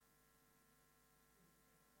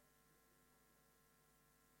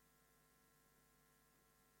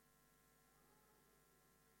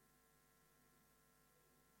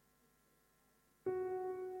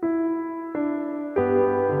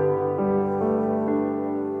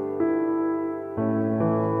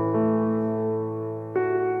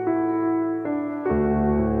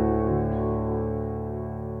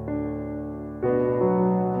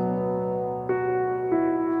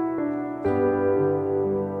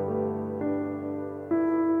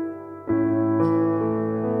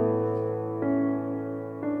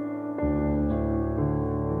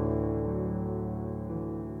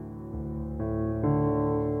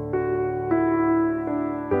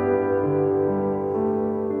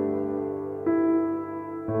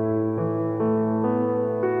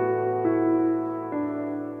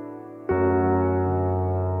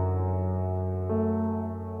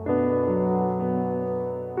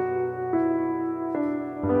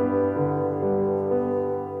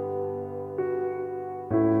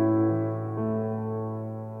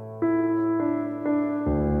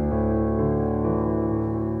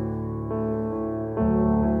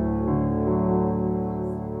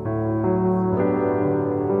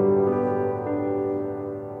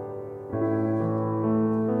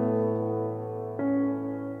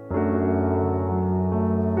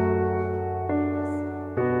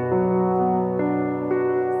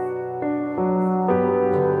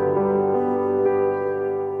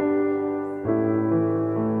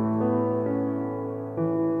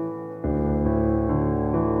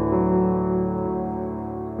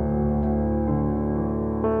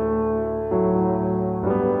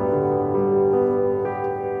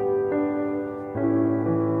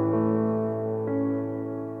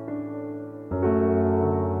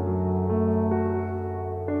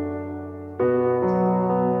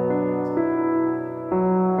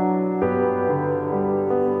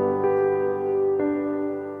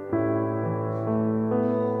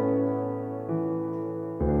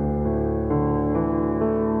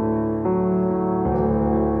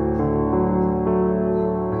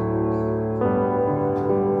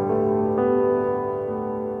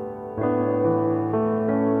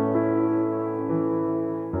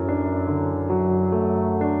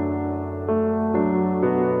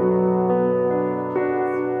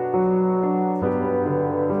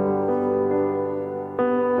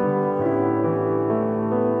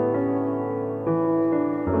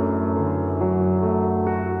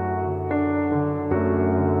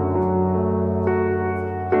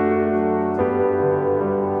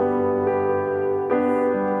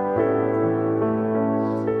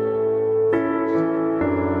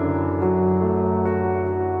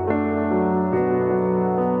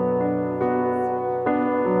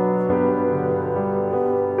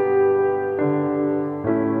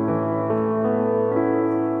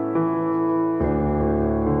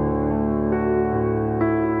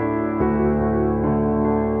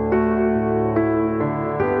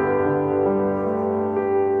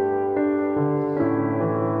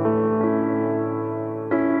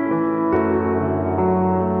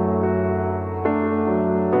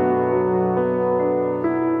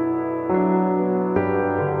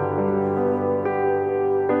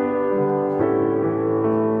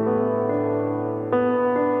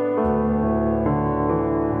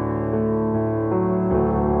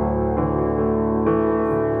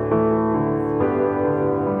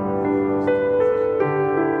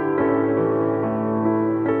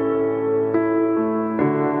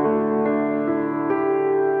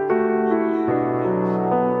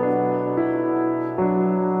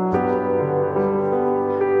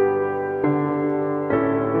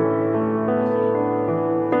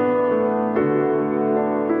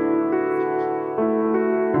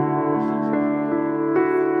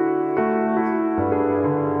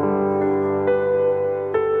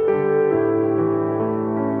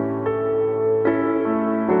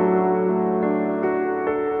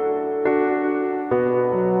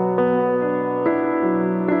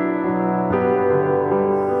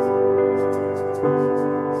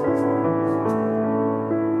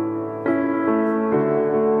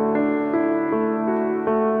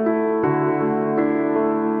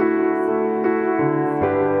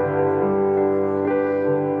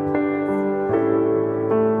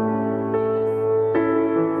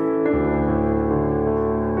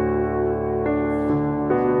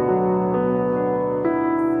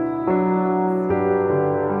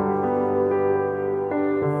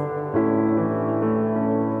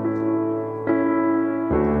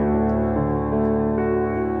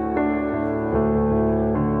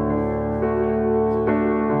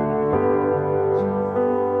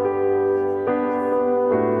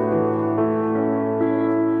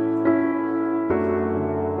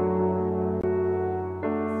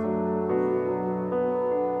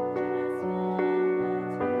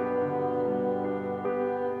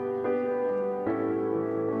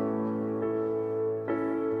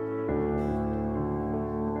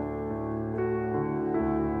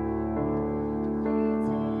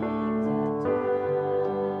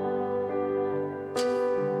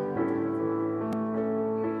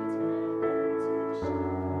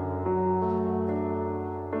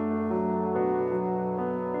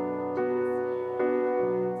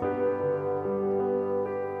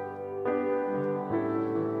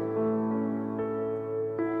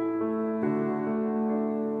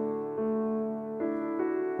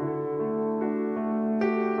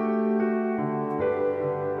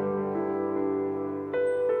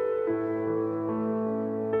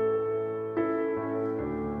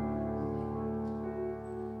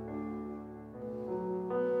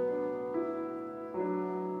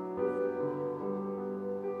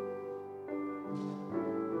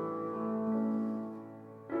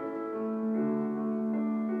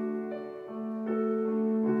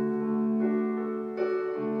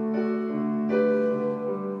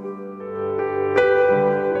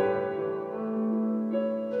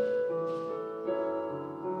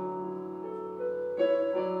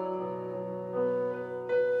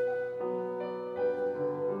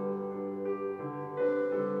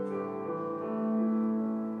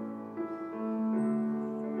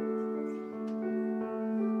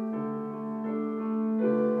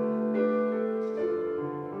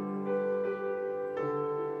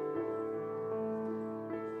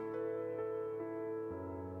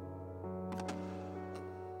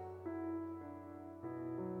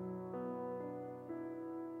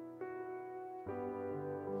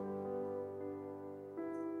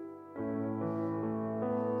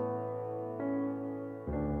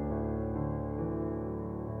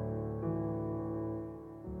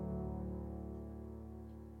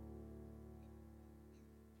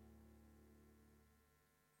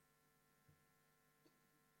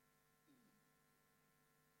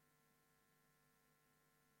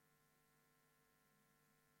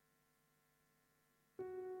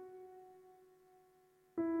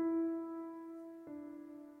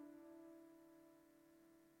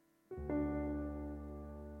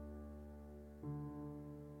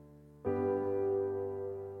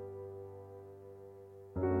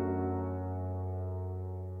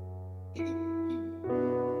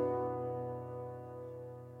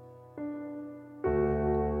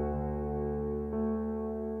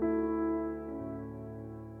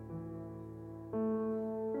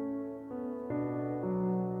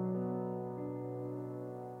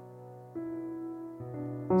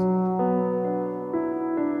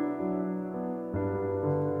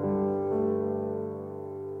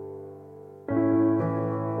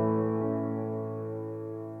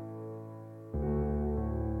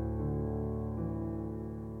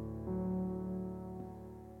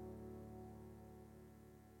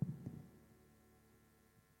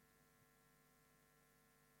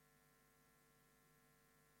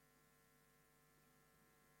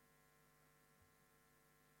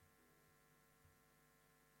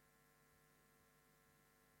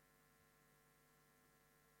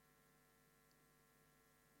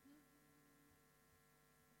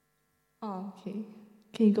Oh, okay.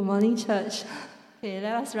 Okay, good morning, church. Okay,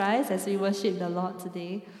 let us rise as we worship the Lord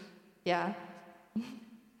today. Yeah.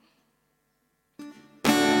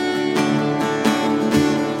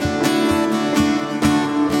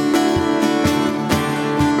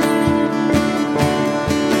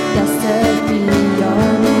 Blessed be your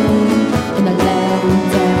name in a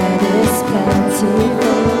land that is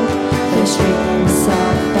plentiful. The streams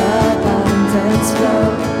of abundance flow.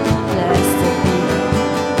 Blessed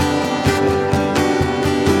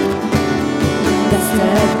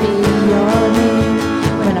be your name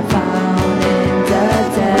when I'm found in the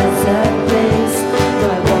desert place. Though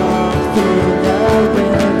I walk through the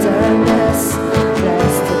wilderness,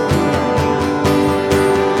 blessed be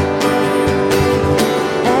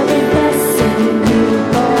every blessing you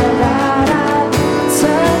pour out, I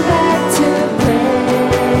turn back to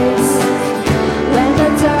praise. When the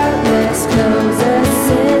darkness closes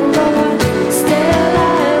in, Lord, still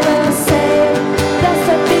I will say,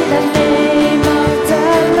 blessed be the name of the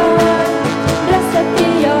Lord. Blessed be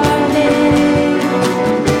your name.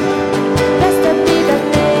 Blessed be the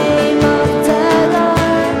name of the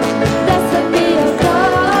Lord. Blessed be your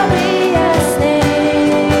glorious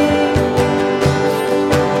name.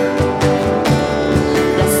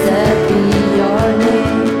 Blessed be your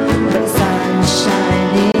name. When the sun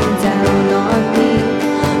shining down on me,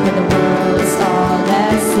 when the world's all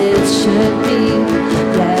as it should be.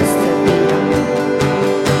 Blessed be your name.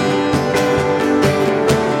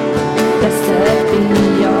 Blessed be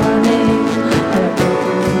your name. When a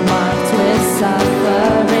room marked with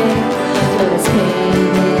suffering, though there's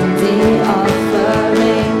pain in the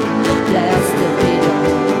offering. Blessed be your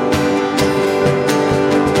name.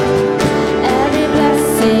 Every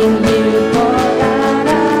blessing you pour out,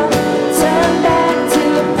 I'll turn back to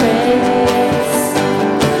praise.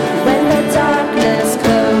 When the darkness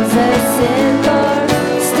closes in, Lord,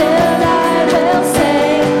 still I will say,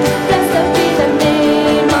 blessed be the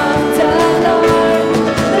name of the Lord.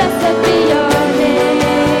 Blessed be your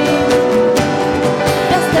name.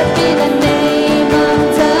 Blessed be the name of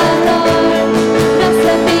the Lord.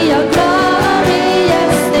 Blessed be your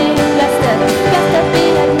glorious name. Blessed be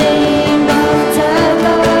the name of the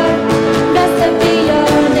Lord. Blessed be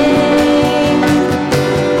your name.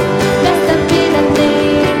 Blessed be the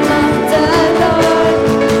name of the Lord.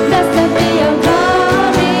 Blessed be your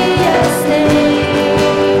glorious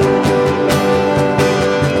name.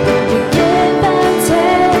 You give and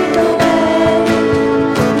take away.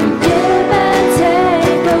 You give and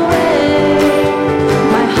take away.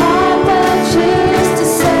 My heart will choose to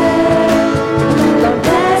say, Lord,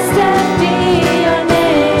 blessed be your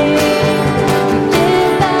name. You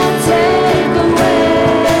give and take away.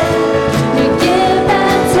 You give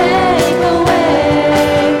and take away.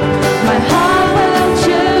 My heart will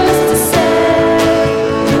choose to say,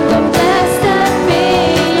 Lord, blessed be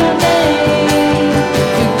your name.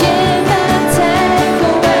 You give and take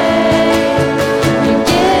away. You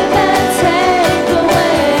give and take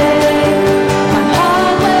away. My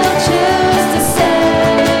heart will choose to say,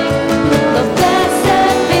 Lord,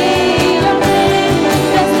 blessed be your name.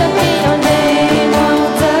 Blessed be your name of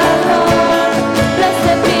the Lord.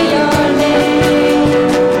 Blessed be your name.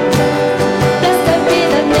 Blessed be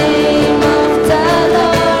the name of the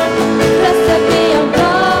Lord. Blessed be your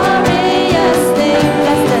glorious name.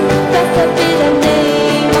 Blessed be the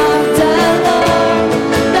name of the Lord.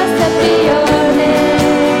 Blessed be your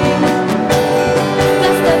name.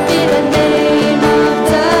 Blessed be the name of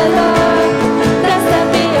the Lord. Blessed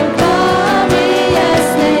be your glorious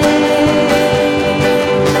name.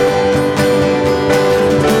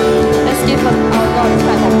 Let's give our Lord a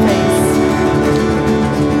clap of praise.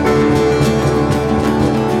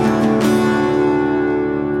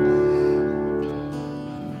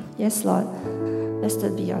 Yes, Lord.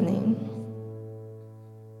 Blessed be your name.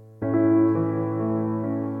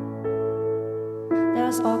 Let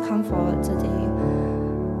us all come forward today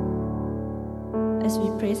as we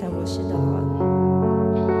praise and worship the Lord.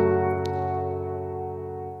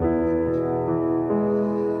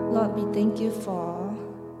 Lord, we thank you for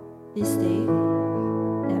this day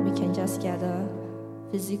that we can just gather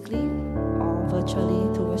physically or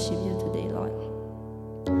virtually to worship you today, Lord.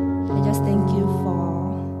 I just thank you for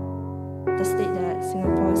the state that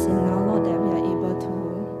Singapore is in now, Lord, that we are able to,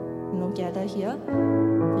 gather here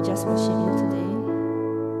to just worship you today.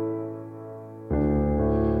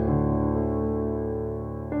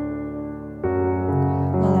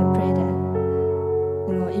 Lord, I pray that,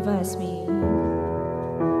 even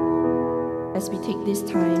as we take this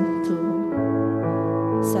time to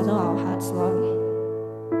settle our hearts, Lord,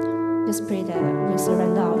 just pray that we'll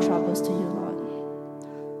surrender our troubles to you, Lord,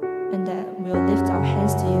 and that we'll lift our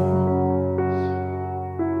hands to you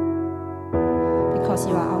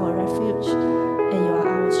refuge and you are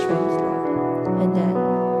our strength, Lord, and that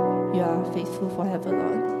you are faithful forever,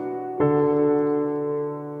 Lord.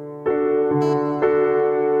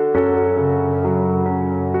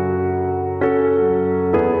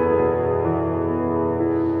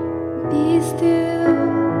 Be still,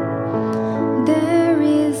 there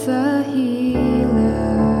is a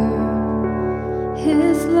healer.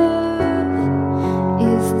 His love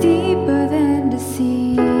is deeper than the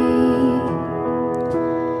sea.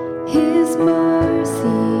 His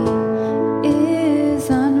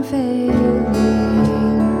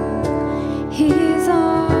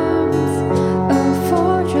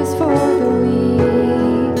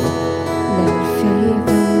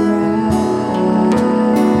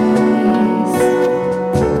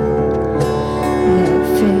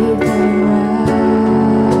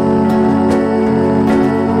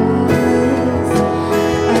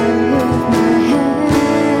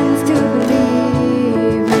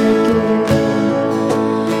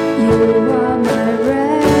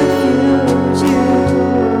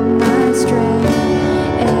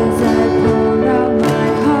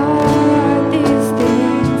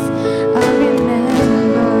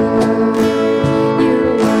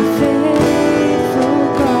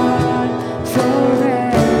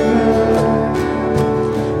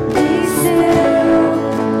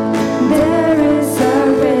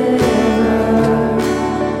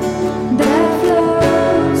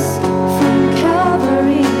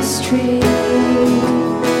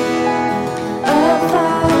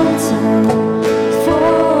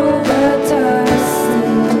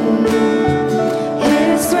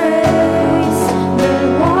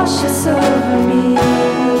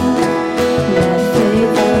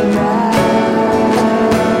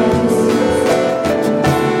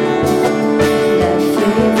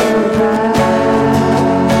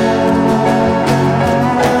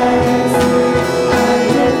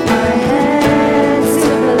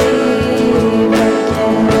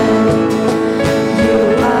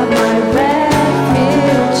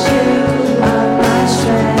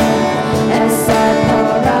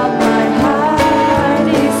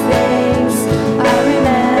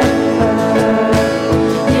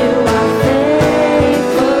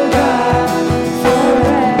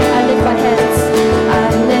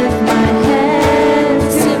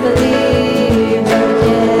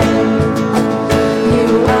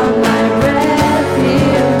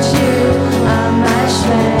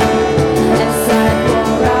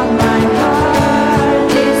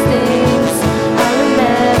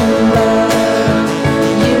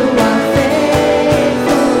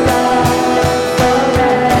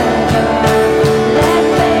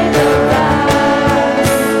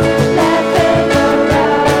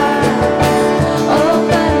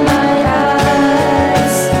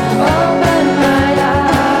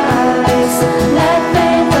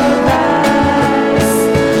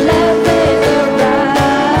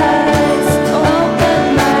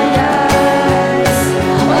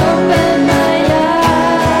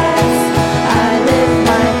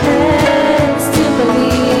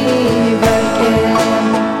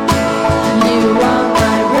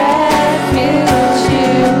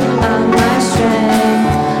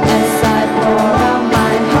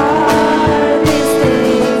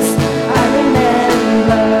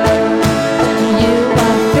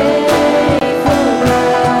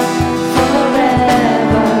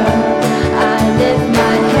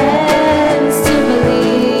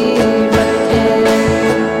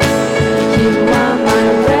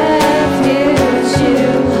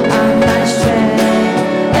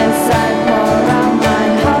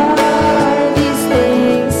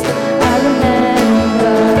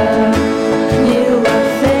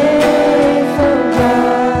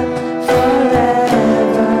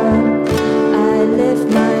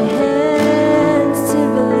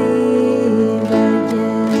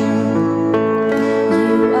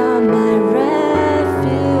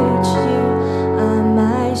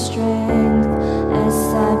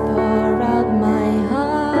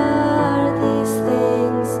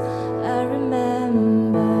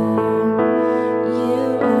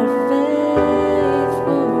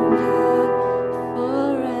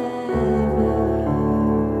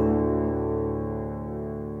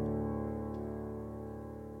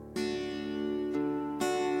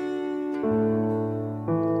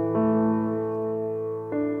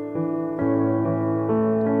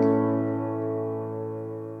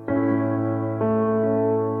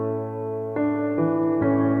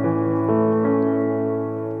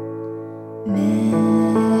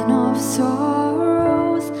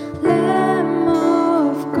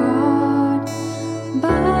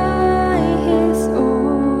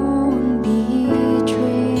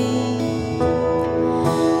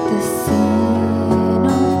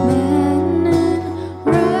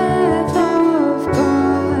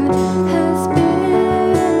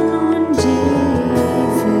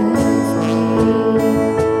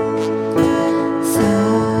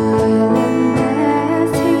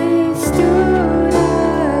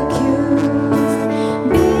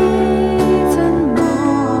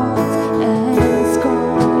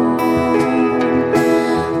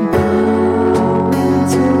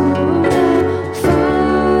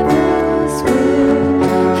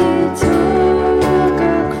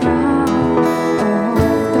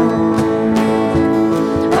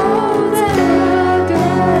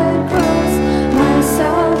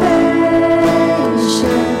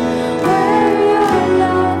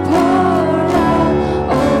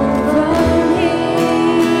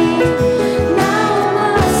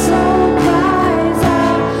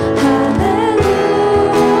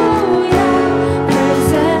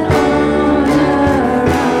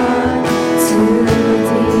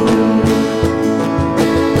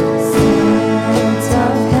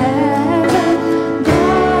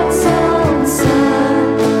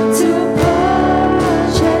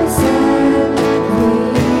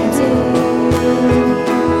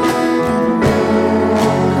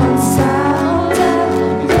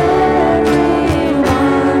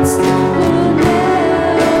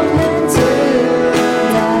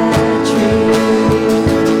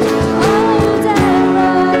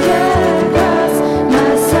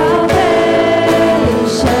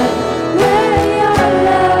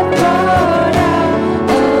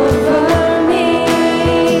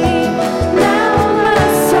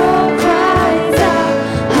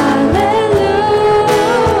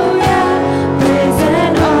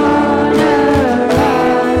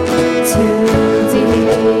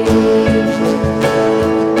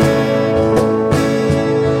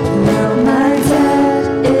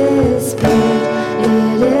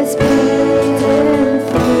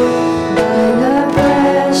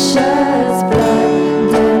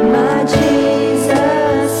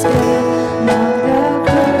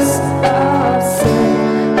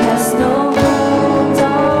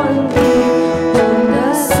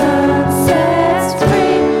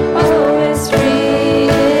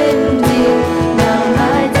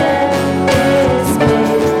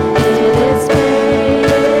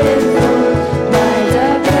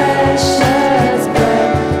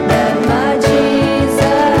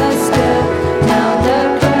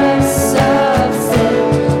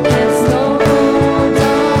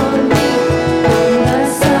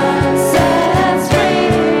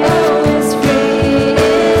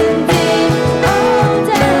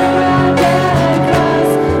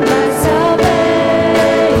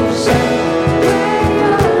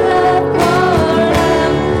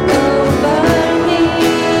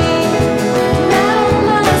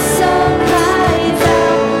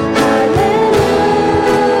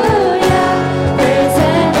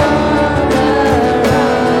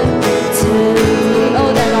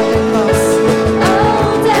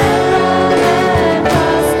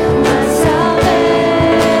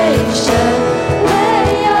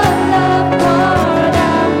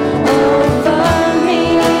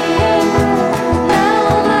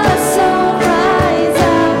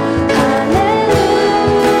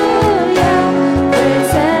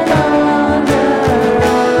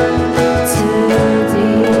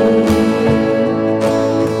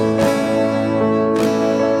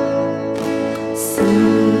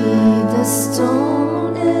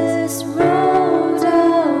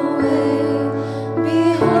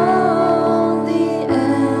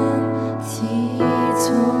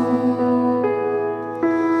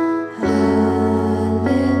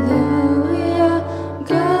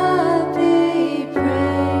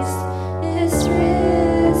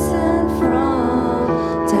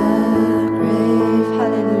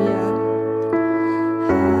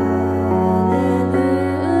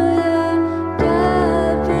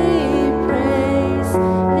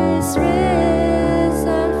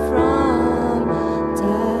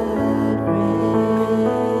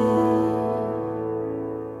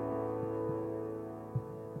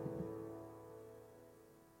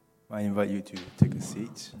you to take a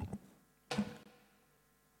seat.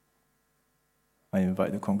 I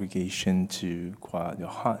invite the congregation to quiet your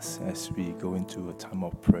hearts as we go into a time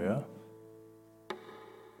of prayer.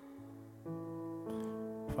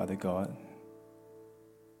 Father God,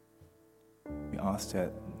 we ask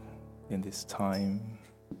that in this time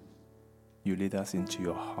you lead us into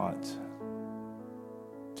your heart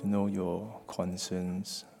to know your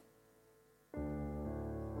concerns,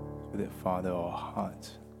 so that, Father, our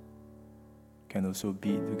heart can also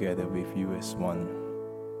beat together with you as one.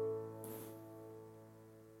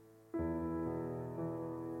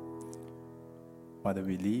 Father,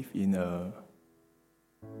 we live in a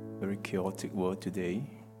very chaotic world today,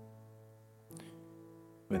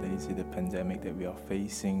 whether it's the pandemic that we are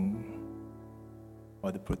facing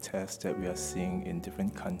or the protests that we are seeing in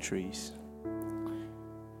different countries.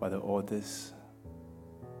 Father, all this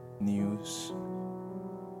news,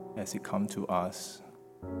 as it comes to us,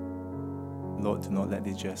 Lord, do not let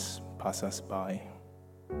it just pass us by,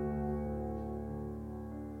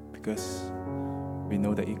 because we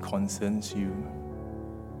know that it concerns you.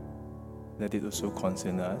 Let it also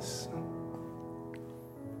concern us.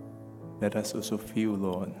 Let us also feel,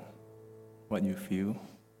 Lord, what you feel.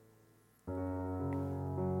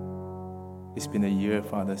 It's been a year,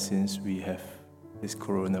 Father, since we have this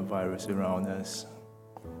coronavirus around us.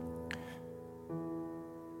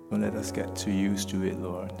 Don't let us get too used to it,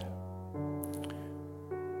 Lord.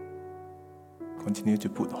 Continue to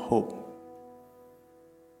put hope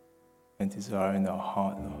and desire in our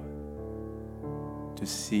heart, Lord, to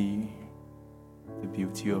see the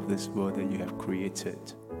beauty of this world that you have created.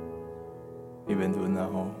 Even though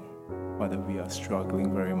now, Father, we are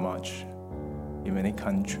struggling very much in many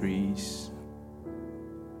countries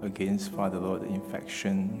against, Father, Lord, the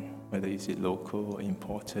infection, whether is it local or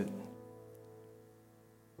imported.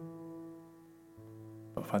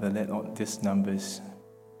 But Father, let not these numbers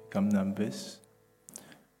become numbers,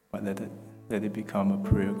 but let it become a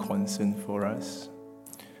prayer concern for us,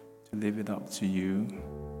 to live it up to you.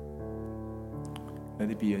 Let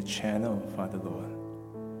it be a channel, Father, Lord,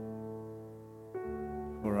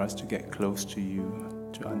 for us to get close to you,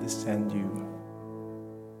 to understand you,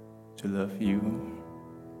 to love you.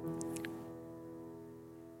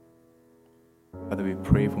 Father, we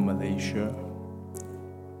pray for Malaysia.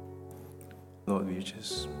 Lord, we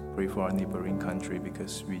just pray for our neighboring country,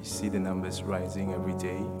 because we see the numbers rising every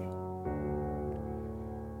day.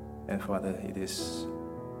 And Father, it is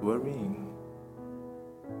worrying.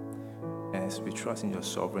 As we trust in your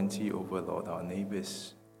sovereignty over, Lord, our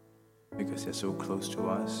neighbors, because they're so close to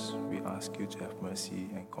us, we ask you to have mercy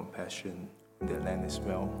and compassion on their land as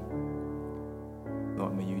well.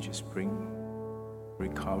 Lord, may you just bring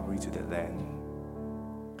recovery to the land.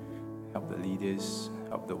 Help the leaders,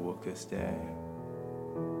 help the workers there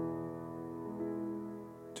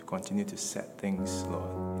to continue to set things,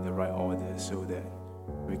 Lord, in the right order so that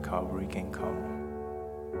recovery can come.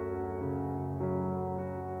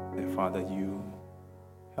 That, Father, you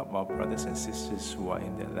help our brothers and sisters who are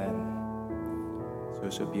in that land to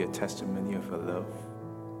also be a testimony of your love.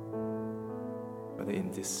 Father,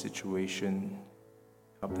 in this situation,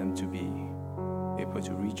 help them to be able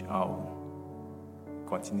to reach out,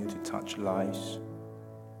 continue to touch lives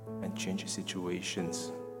and change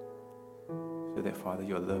situations, so that, Father,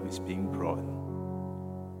 your love is being brought,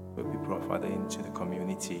 will be brought, Father, into the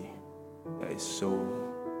community that is so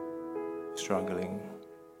struggling.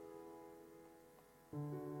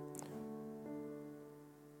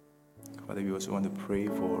 Father, we also want to pray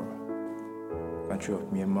for the country of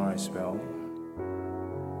Myanmar as well.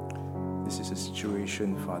 This is a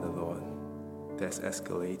situation, Father, Lord, that's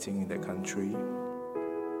escalating in that country.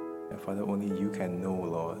 And Father, only you can know,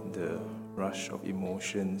 Lord, the rush of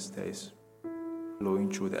emotions that is flowing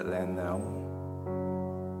through that land now.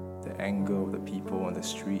 The anger of the people on the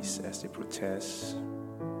streets as they protest.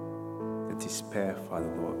 The despair,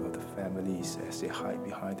 Father, Lord, of the families as they hide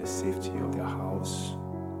behind the safety of their house.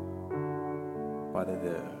 Father,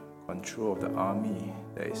 the control of the army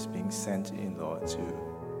that is being sent in, Lord, to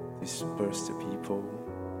disperse the people.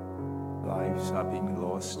 Lives are being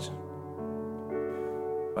lost.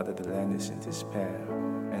 Father, the land is in despair,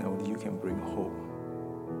 and only you can bring hope.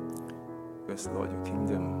 Because, Lord, your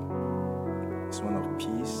kingdom is one of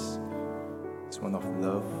peace, it's one of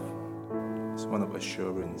love, it's one of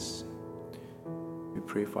assurance. We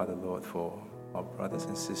pray, Father, Lord, for our brothers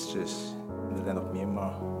and sisters in the land of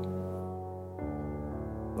Myanmar.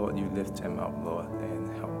 Lord, you lift them up, Lord, and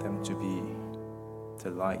help them to be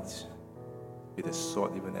the light, be the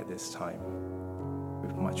sword even at this time,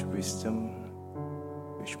 with much wisdom,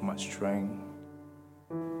 with much strength,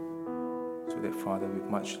 so that, Father, with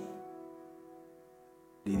much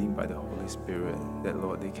leading by the Holy Spirit, that,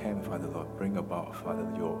 Lord, they can, Father, Lord, bring about, Father,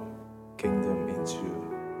 your kingdom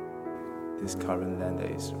into this current land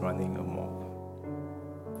that is running amok.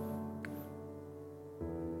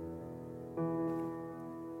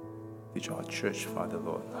 Teach our church, Father,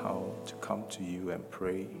 Lord, how to come to you and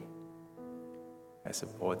pray as a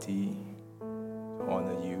body to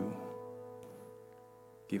honor you.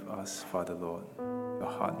 Give us, Father, Lord, your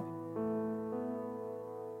heart.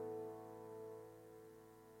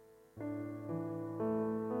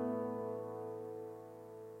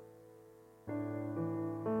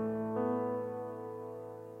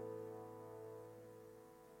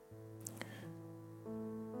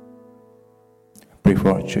 Pray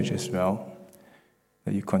for our church as well,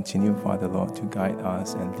 that you continue, Father, Lord, to guide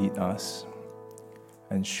us and lead us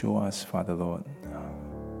and show us, Father, Lord,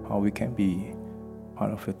 how we can be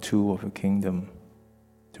part of a tool of a kingdom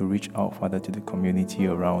to reach out, Father, to the community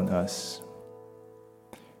around us.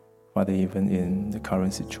 Father, even in the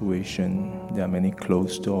current situation, there are many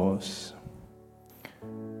closed doors.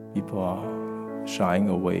 People are shying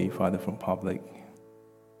away, Father, from public.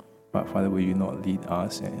 But Father, will you not lead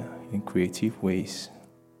us in creative ways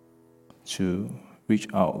to reach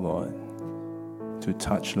out, Lord, to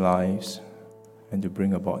touch lives and to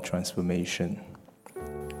bring about transformation.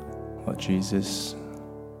 Lord Jesus,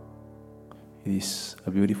 it is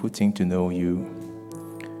a beautiful thing to know you.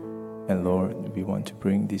 And Lord, we want to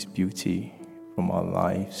bring this beauty from our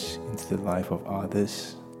lives into the life of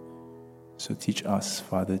others. So teach us,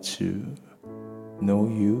 Father, to know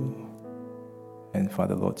you, and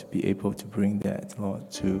Father, Lord, to be able to bring that,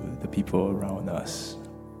 Lord, to the people around us.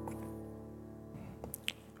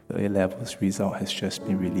 The A-levels result has just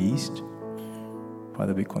been released.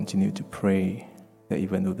 Father, we continue to pray that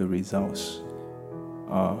even though the results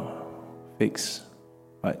are fixed,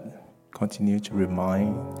 but continue to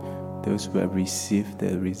remind those who have received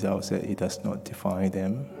the results that it does not define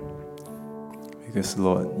them. Because,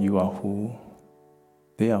 Lord,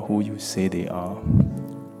 they are who you say they are.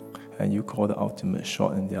 And you call the ultimate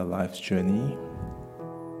shot in their life's journey.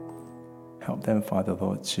 Help them, Father,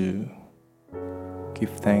 Lord, to give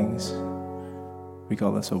thanks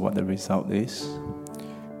regardless of what the result is,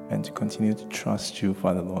 and to continue to trust you,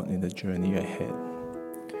 Father, Lord, in the journey ahead.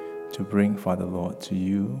 To bring, Father, Lord, to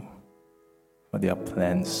you for their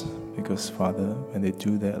plans. Because, Father, when they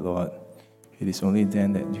do that, Lord, it is only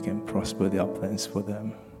then that you can prosper their plans for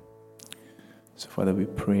them. So, Father, we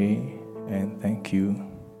pray and thank you.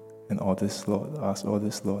 And all this, Lord, ask all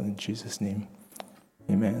this, Lord, in Jesus' name.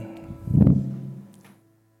 Amen.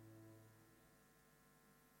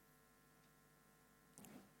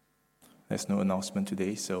 There's no announcement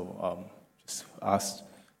today, so just ask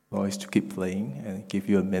Lois to keep playing and give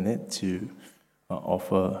you a minute to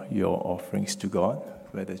offer your offerings to God,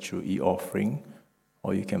 whether through e-offering,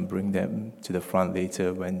 or you can bring them to the front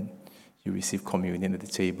later when you receive communion at the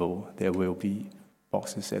table. There will be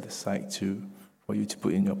boxes at the side for you to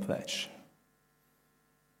put in your pledge.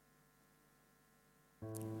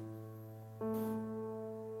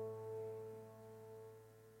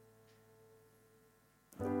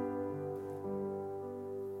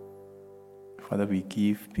 Father, we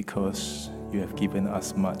give because you have given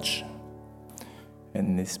us much. And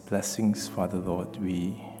in these blessings, Father, Lord,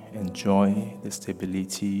 we enjoy the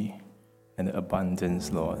stability and the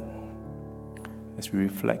abundance, Lord. As we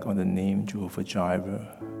reflect on the name Jehovah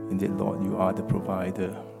Jireh, indeed, Lord, you are the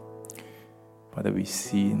provider. Father, we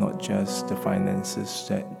see not just the finances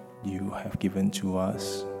that you have given to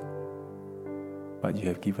us, but you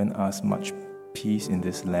have given us much peace in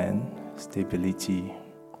this land, stability.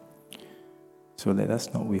 So let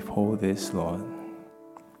us not withhold this, Lord,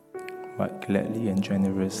 but gladly and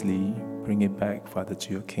generously bring it back, Father,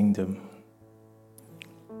 to your kingdom,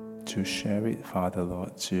 to share it, Father,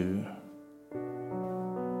 Lord, to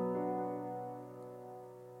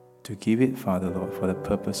give it, Father, Lord, for the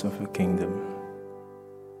purpose of your kingdom.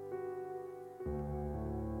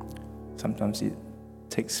 Sometimes it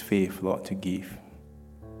takes faith, Lord, to give.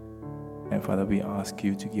 And Father, we ask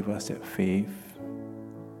you to give us that faith,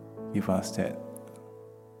 give us that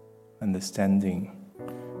understanding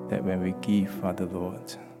that when we give, Father,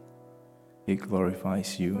 Lord, it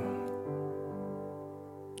glorifies you.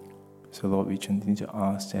 So, Lord, we continue to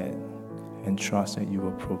ask that and trust that you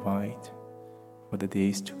will provide for the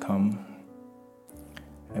days to come.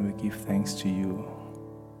 And we give thanks to you.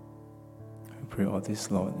 We pray all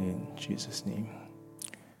this, Lord, in Jesus' name.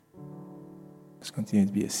 Let's continue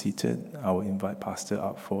to be seated. I will invite Pastor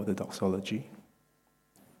up for the doxology.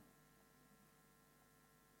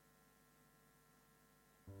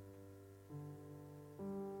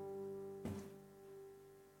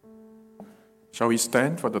 Shall we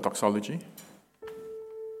stand for the doxology?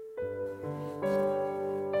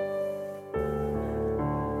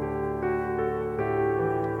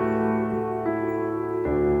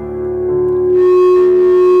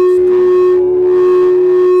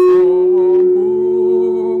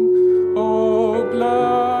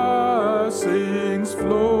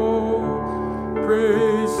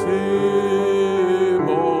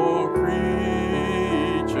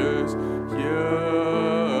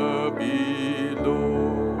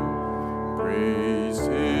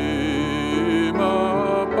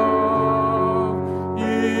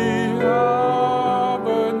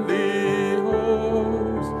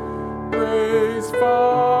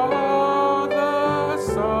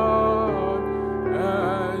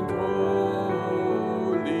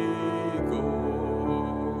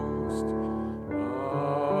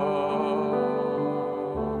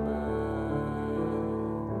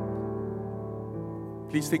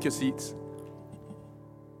 Please take your seats.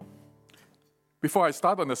 Before I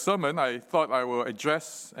start on the sermon, I thought I will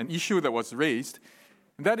address an issue that was raised,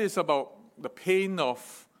 and that is about the pain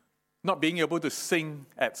of not being able to sing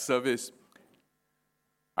at service.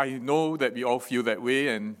 I know that we all feel that way,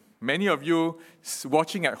 and many of you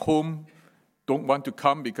watching at home don't want to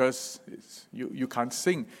come because you can't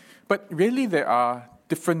sing. But really, there are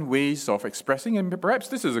different ways of expressing, and perhaps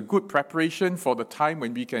this is a good preparation for the time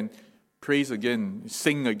when we can praise again,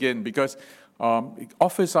 sing again, because it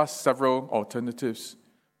offers us several alternatives.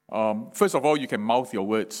 First of all, you can mouth your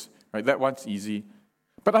words, right? That one's easy.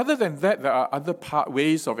 But other than that, there are other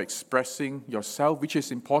ways of expressing yourself, which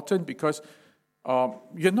is important because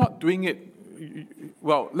you're not doing it.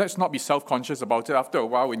 Well, let's not be self-conscious about it. After a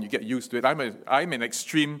while, when you get used to it, I'm an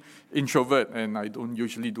extreme introvert, and I don't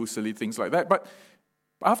usually do silly things like that. But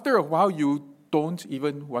after a while, you don't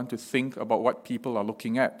even want to think about what people are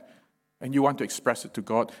looking at, and you want to express it to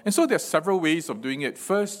God. And so there's several ways of doing it.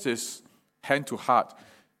 First is hand to heart.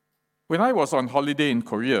 When I was on holiday in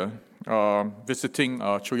Korea, visiting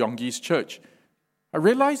Cho Yong-gi's church, I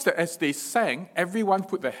realized that as they sang, everyone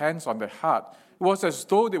put their hands on their heart. It was as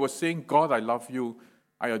though they were saying, God, I love you,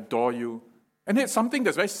 I adore you. And it's something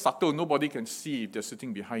that's very subtle. Nobody can see if they're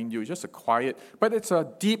sitting behind you. It's just a quiet, but it's a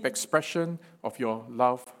deep expression of your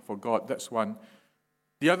love for God. That's one.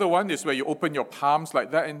 The other one is where you open your palms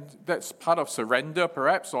like that, and that's part of surrender,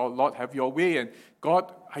 perhaps, or Lord, have your way, and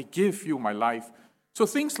God, I give you my life. So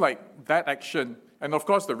things like that action, and of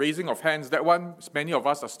course the raising of hands, that one, many of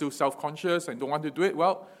us are still self-conscious and don't want to do it.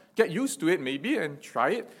 Well, get used to it maybe and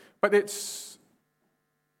try it, but it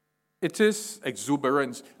is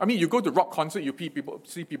exuberance. I mean, you go to rock concert, you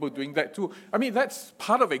see people doing that too. I mean, that's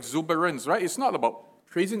part of exuberance, right? It's not about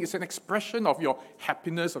praising, it's an expression of your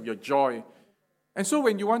happiness, of your joy. And so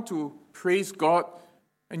when you want to praise God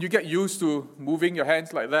and you get used to moving your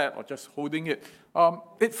hands like that or just holding it,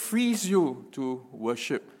 it frees you to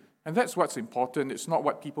worship. And that's what's important. It's not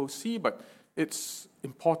what people see, but it's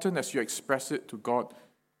important as you express it to God.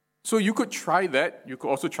 So you could try that. You could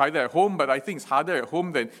also try that at home, but I think it's harder at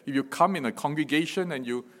home than if you come in a congregation and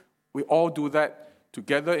we all do that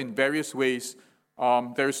together in various ways.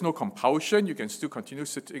 There is no compulsion. You can still continue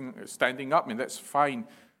standing up, and that's fine.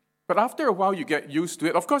 But after a while, you get used to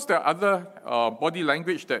it. Of course, there are other body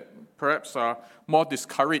language that perhaps are more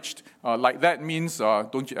discouraged. Like that means,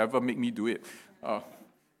 don't you ever make me do it.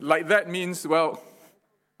 Like that means, well,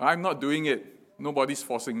 I'm not doing it. Nobody's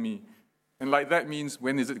forcing me. And like that means,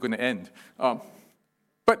 when is it going to end?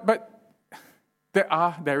 But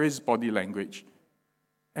there is body language.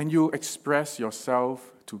 And you express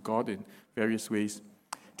yourself to God in various ways.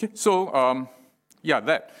 Okay, so,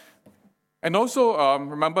 that. And also,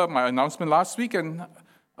 remember my announcement last week, and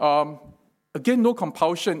again, no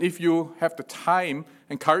compulsion. If you have the time,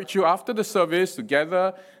 encourage you after the service to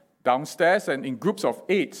gather downstairs and in groups of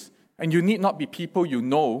 8. And you need not be people you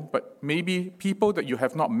know, but maybe people that you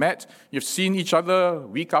have not met. You've seen each other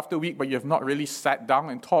week after week, but you have not really sat down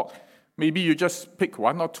and talked. Maybe you just pick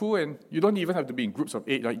 1 or 2, and you don't even have to be in groups of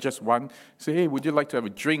 8, like just one. Say, hey, would you like to have a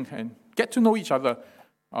drink? And get to know each other.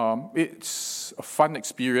 It's a fun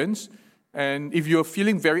experience. And if you're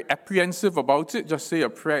feeling very apprehensive about it, just say a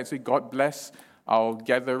prayer and say, God bless our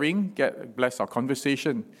gathering, bless our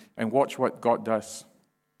conversation, and watch what God does.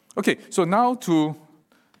 Okay, so now to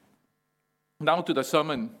the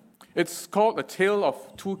sermon. It's called A Tale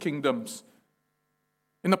of Two Kingdoms.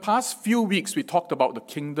 In the past few weeks, we talked about the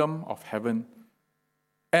kingdom of heaven.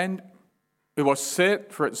 And it was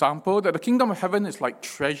said, for example, that the kingdom of heaven is like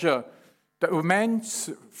treasure that a man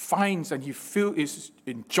finds and he feels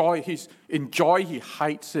in joy he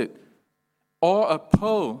hides it. Or a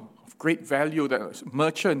pearl of great value that a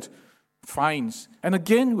merchant finds. And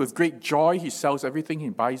again, with great joy, he sells everything, he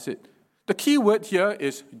buys it. The key word here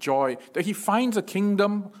is joy, that he finds a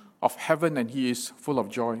kingdom of heaven and he is full of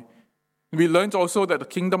joy. We learned also that the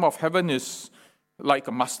kingdom of heaven is like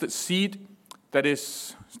a mustard seed that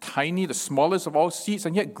is tiny, the smallest of all seeds,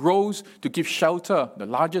 and yet grows to give shelter, the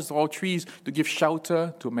largest of all trees, to give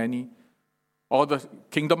shelter to many. Or the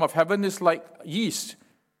kingdom of heaven is like yeast,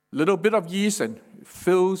 a little bit of yeast, and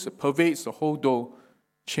it pervades the whole dough,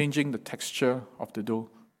 changing the texture of the dough.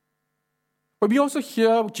 But we also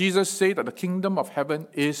hear Jesus say that the kingdom of heaven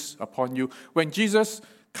is upon you. When Jesus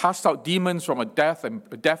cast out demons from a deaf and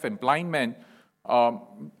blind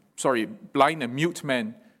and mute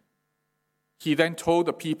man, he then told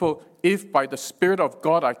the people, if by the Spirit of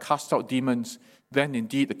God I cast out demons, then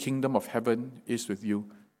indeed the kingdom of heaven is with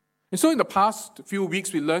you. And so in the past few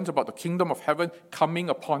weeks, we learned about the kingdom of heaven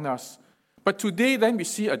coming upon us. But today then we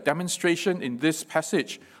see a demonstration in this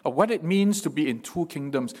passage of what it means to be in two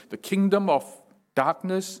kingdoms, the kingdom of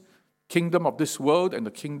darkness, kingdom of this world, and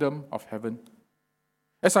the kingdom of heaven.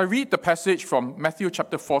 As I read the passage from Matthew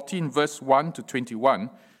chapter 14, verse 1 to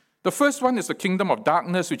 21, the first one is the kingdom of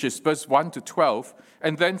darkness, which is verse 1 to 12.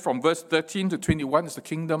 And then from verse 13 to 21 is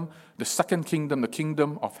the second kingdom, the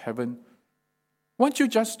kingdom of heaven. I want you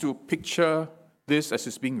just to picture this as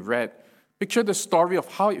it's being read. Picture the story of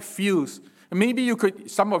how it feels. And maybe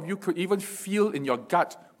some of you could even feel in your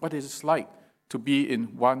gut what it is like to be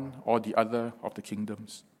in one or the other of the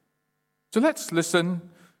kingdoms. So let's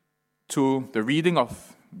listen to the reading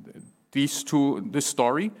of this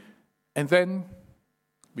story, and then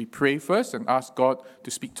we pray first and ask God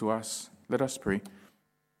to speak to us. Let us pray.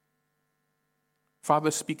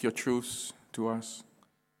 Father, speak your truths to us,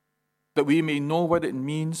 that we may know what it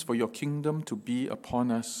means for your kingdom to be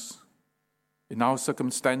upon us, in our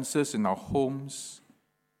circumstances, in our homes,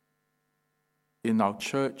 in our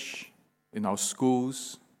church, in our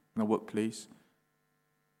schools, in our workplace.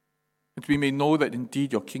 That we may know that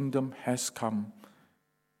indeed your kingdom has come,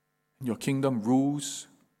 and your kingdom rules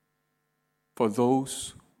for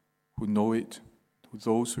those who know it, to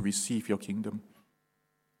those who receive your kingdom.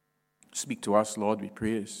 Speak to us, Lord, we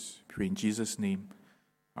pray in Jesus' name.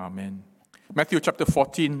 Amen. Matthew chapter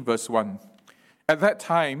 14, verse 1. At that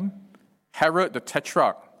time, Herod the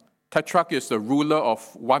Tetrarch is the ruler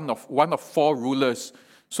of one of four rulers,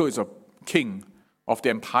 so it's a king of the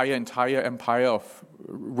entire empire of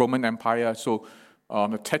Roman Empire. So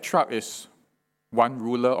the Tetrarch is one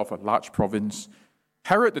ruler of a large province.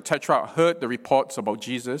 Herod the Tetrarch heard the reports about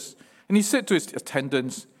Jesus, and he said to his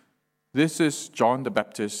attendants, "This is John the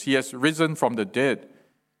Baptist. He has risen from the dead.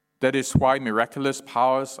 That is why miraculous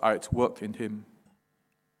powers are at work in him."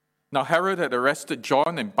 Now Herod had arrested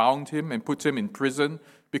John and bound him and put him in prison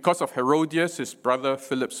because of Herodias, his brother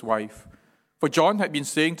Philip's wife. For John had been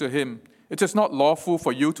saying to him, "It is not lawful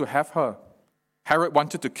for you to have her." Herod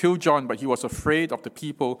wanted to kill John, but he was afraid of the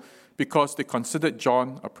people because they considered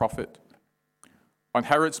John a prophet. On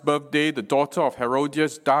Herod's birthday, the daughter of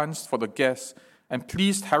Herodias danced for the guests and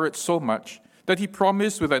pleased Herod so much that he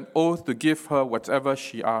promised with an oath to give her whatever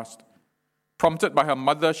she asked. Prompted by her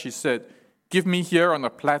mother, she said, "Give me here on a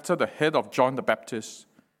platter the head of John the Baptist."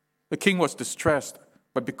 The king was distressed,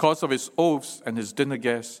 but because of his oaths and his dinner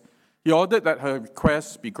guests, he ordered that her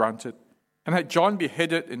request be granted, and had John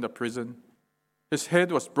beheaded in the prison. His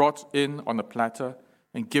head was brought in on a platter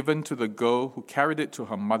and given to the girl, who carried it to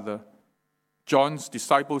her mother. John's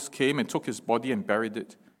disciples came and took his body and buried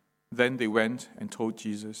it. Then they went and told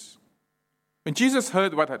Jesus. When Jesus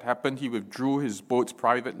heard what had happened, he withdrew his boat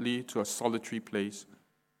privately to a solitary place.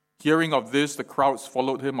 Hearing of this, the crowds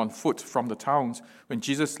followed him on foot from the towns. When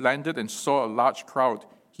Jesus landed and saw a large crowd,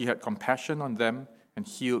 he had compassion on them and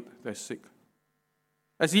healed their sick.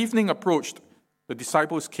 As evening approached, the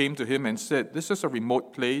disciples came to him and said, "This is a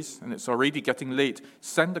remote place, and it's already getting late.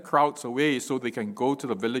 Send the crowds away so they can go to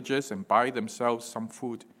the villages and buy themselves some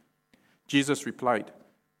food." Jesus replied,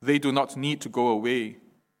 "They do not need to go away.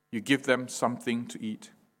 You give them something to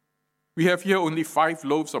eat." "We have here only 5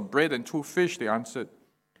 loaves of bread and 2 fish," they answered.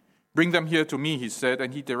 "Bring them here to me," he said,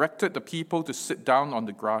 and he directed the people to sit down on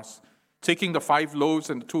the grass. Taking the 5 loaves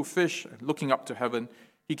and the 2 fish, and looking up to heaven,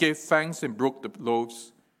 he gave thanks and broke the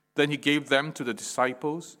loaves. Then he gave them to the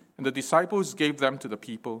disciples, and the disciples gave them to the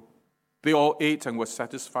people. They all ate and were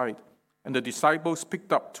satisfied, and the disciples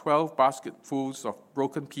picked up 12 basketfuls of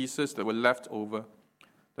broken pieces that were left over.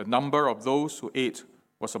 The number of those who ate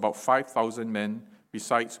was about 5,000 men,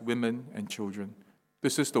 besides women and children.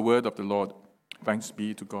 This is the word of the Lord. Thanks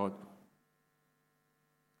be to God.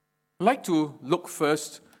 I'd like to look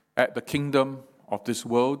first at the kingdom of this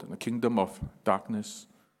world, the kingdom of darkness.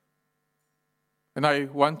 And I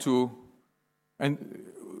want to And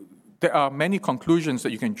there are many conclusions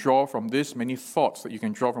that you can draw from this, many thoughts that you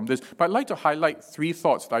can draw from this. But I'd like to highlight 3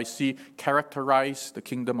 thoughts that I see characterize the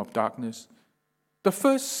kingdom of darkness. The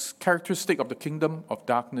first characteristic of the kingdom of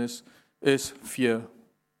darkness is fear.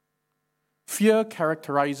 Fear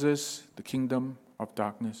characterizes the kingdom of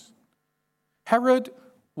darkness. Herod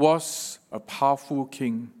was a powerful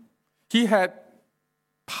king. He had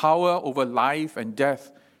power over life and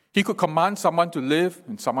death. He could command someone to live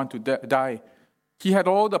and someone to die. He had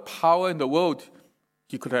all the power in the world.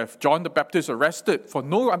 He could have John the Baptist arrested for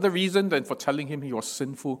no other reason than for telling him he was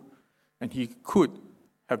sinful. And he could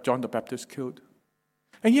have John the Baptist killed.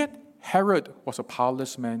 And yet, Herod was a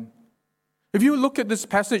powerless man. If you look at this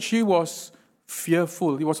passage, he was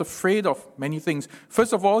fearful. He was afraid of many things.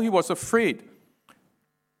 First of all, he was afraid.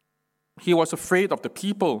 He was afraid of the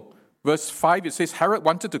people. Verse 5, it says, Herod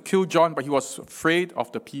wanted to kill John, but he was afraid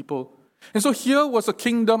of the people. And so here was a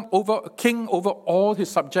king over all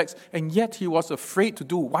his subjects, and yet he was afraid to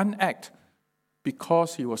do one act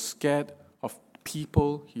because he was scared of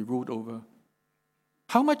people he ruled over.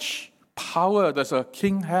 How much power does a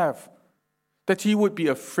king have that he would be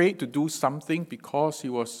afraid to do something because he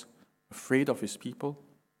was afraid of his people?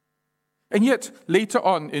 And yet, later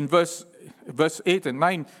on in verse 8 and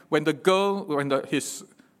 9, when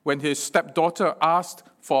his stepdaughter asked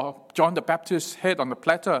for John the Baptist's head on the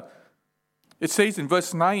platter, it says in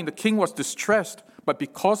verse 9, the king was distressed, but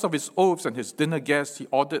because of his oaths and his dinner guests, he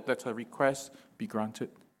ordered that her request be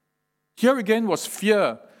granted. Here again was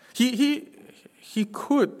fear. He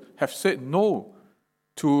could have said no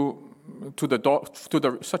to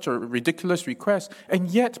such a ridiculous request, and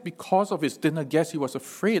yet because of his dinner guests, he was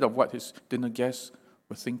afraid of what his dinner guests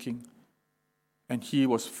were thinking. And he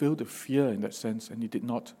was filled with fear in that sense, and he did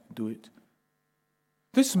not do it.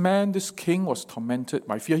 This man, this king, was tormented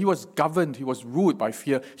by fear. He was governed, he was ruled by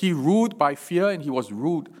fear. He ruled by fear, and he was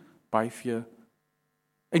ruled by fear.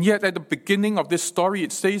 And yet, at the beginning of this story,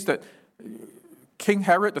 it says that King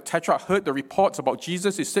Herod, the Tetrarch, heard the reports about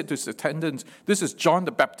Jesus. He said to his attendants, this is John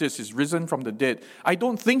the Baptist, he's risen from the dead. I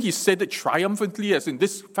don't think he said it triumphantly, as in,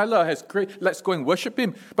 this fella has great, let's go and worship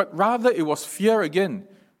him. But rather, it was fear again.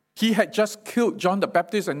 He had just killed John the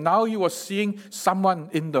Baptist, and now he was seeing someone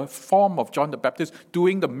in the form of John the Baptist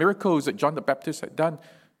doing the miracles that John the Baptist had done.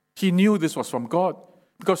 He knew this was from God,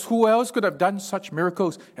 because who else could have done such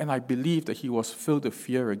miracles? And I believe that he was filled with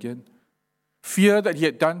fear again. Fear that he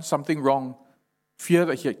had done something wrong. Fear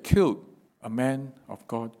that he had killed a man of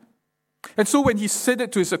God. And so when he said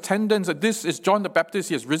it to his attendants that this is John the Baptist,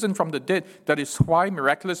 he has risen from the dead, that is why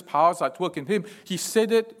miraculous powers are at work in him, he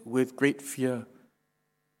said it with great fear.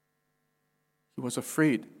 He was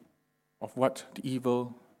afraid of what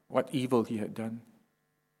evil he had done.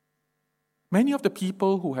 Many of the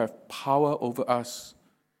people who have power over us,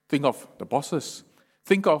 think of the bosses,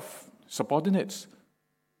 think of subordinates.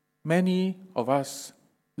 Many of us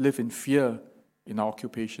live in fear in our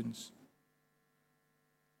occupations.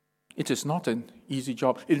 It is not an easy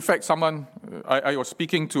job. In fact, I was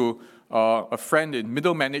speaking to a friend in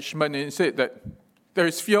middle management, and he said that there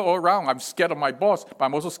is fear all around. I'm scared of my boss, but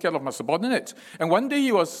I'm also scared of my subordinates. And one day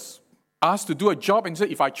he was asked to do a job and said,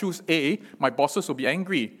 if I choose A, my bosses will be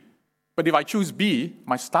angry. But if I choose B,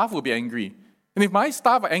 my staff will be angry. And if my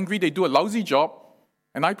staff are angry, they do a lousy job,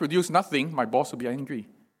 and I produce nothing, my boss will be angry.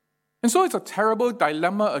 And so it's a terrible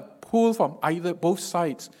dilemma, a pull from both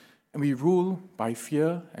sides. And we rule by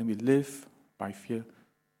fear, and we live by fear.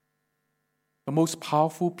 The most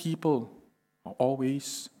powerful people are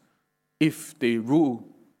always, if they rule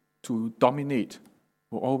to dominate,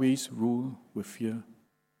 will always rule with fear.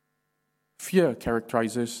 Fear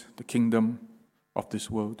characterizes the kingdom of this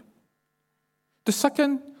world. The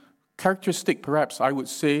second characteristic, perhaps I would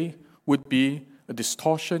say, would be a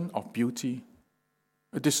distortion of beauty.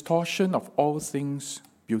 A distortion of all things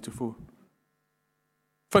beautiful.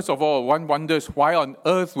 First of all, one wonders why on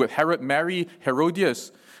earth would Herod marry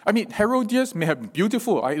Herodias? I mean, Herodias may have been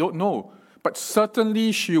beautiful, I don't know. But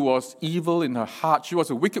certainly she was evil in her heart. She was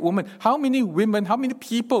a wicked woman. How many women, how many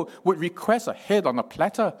people would request a head on a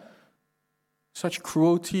platter? Such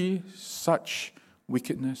cruelty, such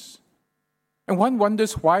wickedness. And one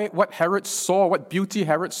wonders what Herod saw, what beauty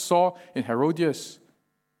Herod saw in Herodias,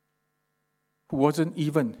 who wasn't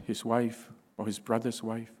even his wife or his brother's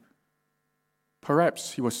wife.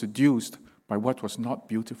 Perhaps he was seduced by what was not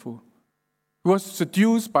beautiful. He was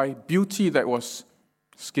seduced by beauty that was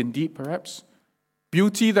skin deep, perhaps.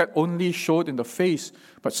 Beauty that only showed in the face,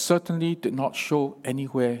 but certainly did not show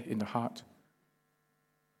anywhere in the heart.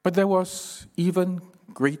 But there was even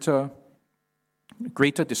greater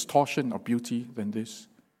distortion of beauty than this.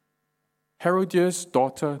 Herodias'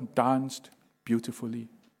 daughter danced beautifully.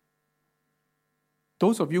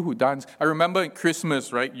 Those of you who dance, I remember in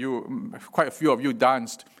Christmas, right, quite a few of you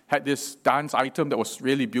had this dance item that was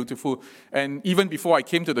really beautiful. And even before I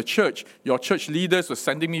came to the church, your church leaders were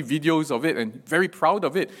sending me videos of it and very proud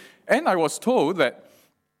of it. And I was told that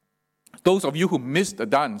those of you who missed the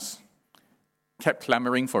dance kept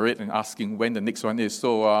clamoring for it and asking when the next one is.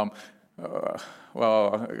 So,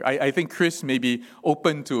 I think Chris may be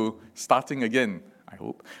open to starting again, I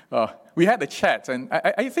hope. We had a chat, and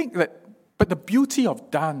I think that, but the beauty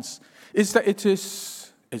of dance is that it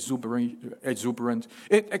is exuberant.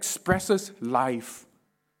 It expresses life.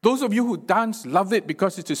 Those of you who dance love it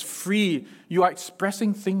because it is free. You are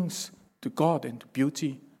expressing things to God and to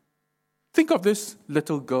beauty. Think of this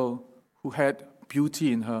little girl who had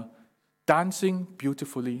beauty in her, dancing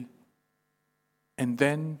beautifully, and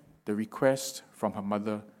then the request from her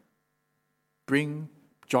mother, bring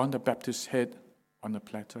John the Baptist's head on a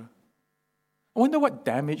platter. I wonder what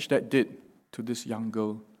damage that did to this young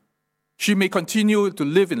girl. She may continue to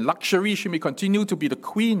live in luxury, she may continue to be the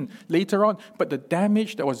queen later on, but the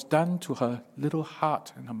damage that was done to her little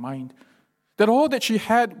heart and her mind, that all that she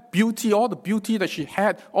had, beauty, all the beauty that she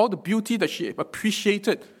had, all the beauty that she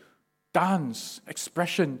appreciated, dance,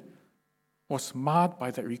 expression, was marred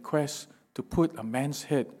by that request to put a man's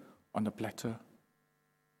head on a platter.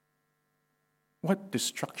 What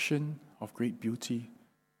destruction of great beauty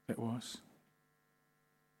that was.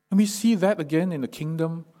 And we see that again in the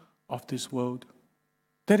kingdom of this world,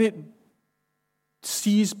 that it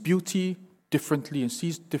sees beauty differently and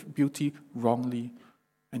sees beauty wrongly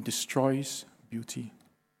and destroys beauty.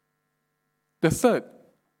 The third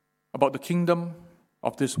about the kingdom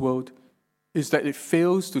of this world is that it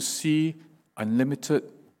fails to see unlimited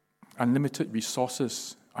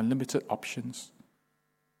resources, unlimited options.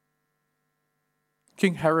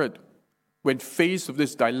 King Herod, when faced with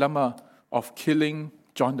this dilemma of killing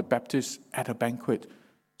John the Baptist at a banquet,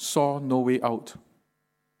 saw no way out.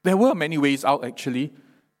 There were many ways out, actually.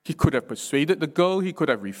 He could have persuaded the girl, he could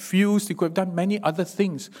have refused, he could have done many other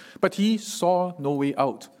things, but he saw no way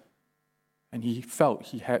out. And he felt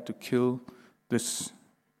he had to kill this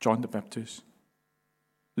John the Baptist.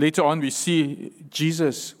 Later on, we see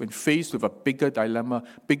Jesus, when faced with a bigger dilemma,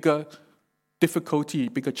 bigger difficulty,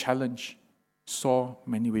 bigger challenge, saw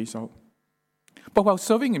many ways out. But while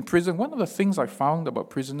serving in prison, one of the things I found about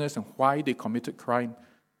prisoners and why they committed crime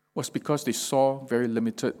was because they saw very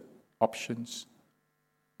limited options.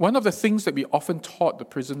 One of the things that we often taught the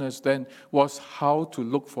prisoners then was how to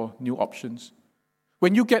look for new options.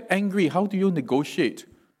 When you get angry, how do you negotiate?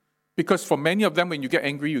 Because for many of them, when you get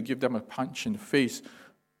angry, you give them a punch in the face.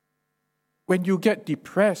 When you get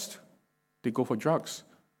depressed, they go for drugs.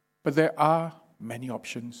 But there are many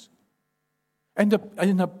options. And the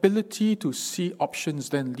inability to see options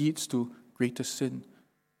then leads to greater sin.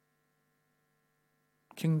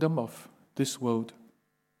 Kingdom of this world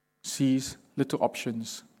sees little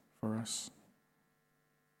options for us.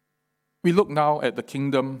 We look now at the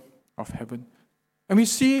kingdom of heaven, and we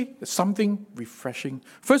see something refreshing.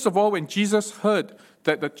 First of all, when Jesus heard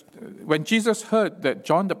that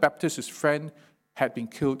John the Baptist, his friend, had been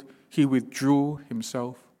killed, he withdrew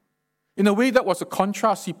himself. In a way that was a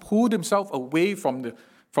contrast. He pulled himself away from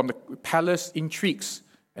the palace intrigues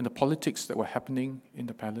and the politics that were happening in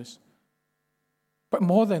the palace. But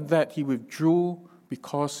more than that, he withdrew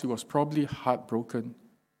because he was probably heartbroken.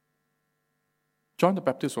 John the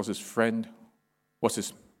Baptist was his friend, was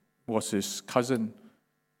his cousin.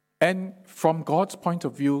 And from God's point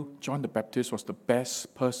of view, John the Baptist was the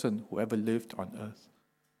best person who ever lived on earth.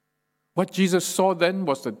 What Jesus saw then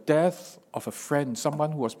was the death of a friend,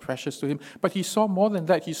 someone who was precious to him. But he saw more than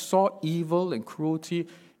that. He saw evil and cruelty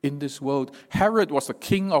in this world. Herod was the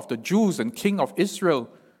king of the Jews and king of Israel.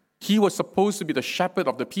 He was supposed to be the shepherd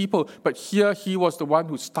of the people, but here he was the one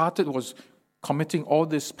who was committing all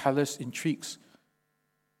these palace intrigues,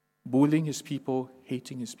 bullying his people,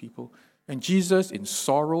 hating his people. And Jesus, in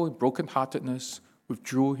sorrow and brokenheartedness,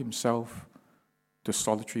 withdrew himself to a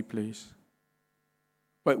solitary place.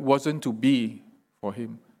 But it wasn't to be for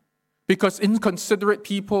him. Because inconsiderate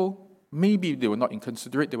people, maybe they were not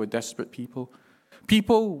inconsiderate, they were desperate people.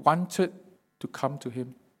 People wanted to come to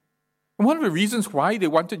him. And one of the reasons why they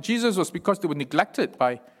wanted Jesus was because they were neglected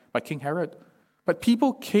by King Herod. But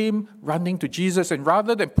people came running to Jesus, and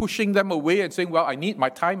rather than pushing them away and saying, well, I need my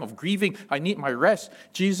time of grieving, I need my rest,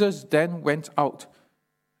 Jesus then went out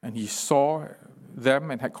and he saw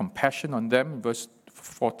them and had compassion on them, in verse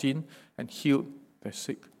 14, and healed their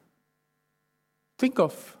sick. Think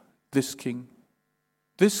of this king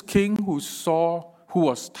who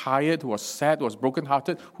was tired, who was sad, who was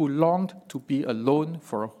brokenhearted, who longed to be alone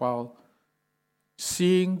for a while.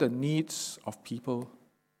 seeing the needs of people,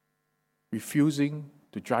 refusing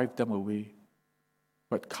to drive them away,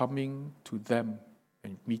 but coming to them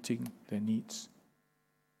and meeting their needs.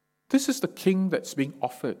 This is the king that's being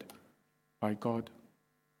offered by God.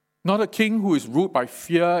 Not a king who is ruled by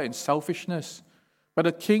fear and selfishness, but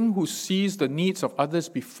a king who sees the needs of others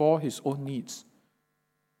before his own needs.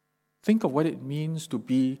 Think of what it means to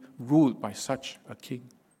be ruled by such a king.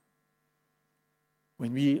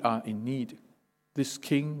 When we are in need, this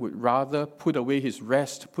king would rather put away his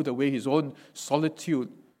rest, put away his own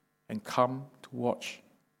solitude, and come to watch,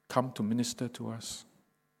 come to minister to us.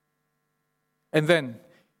 And then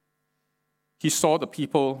he saw the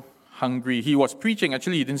people hungry. He was preaching.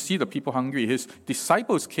 Actually, he didn't see the people hungry. His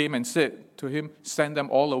disciples came and said to him, "Send them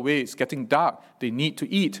all away. It's getting dark. They need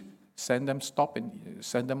to eat. Send them, stop and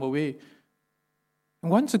send them away."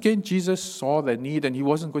 And once again, Jesus saw their need, and he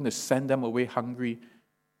wasn't going to send them away hungry.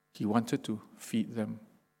 He wanted to feed them.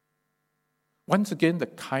 Once again, the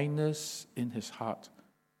kindness in his heart.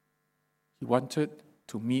 He wanted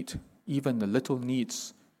to meet even the little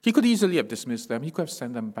needs. He could easily have dismissed them. He could have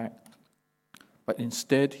sent them back. But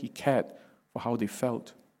instead, he cared for how they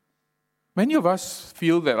felt. Many of us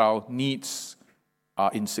feel that our needs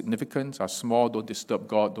are insignificant, are small. Don't disturb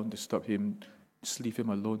God, don't disturb him, just leave him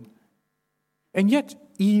alone. And yet,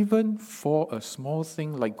 even for a small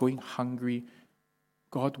thing like going hungry,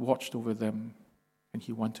 God watched over them and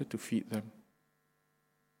he wanted to feed them.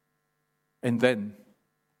 And then,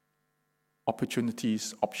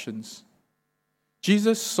 opportunities, options.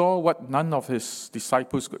 Jesus saw what none of his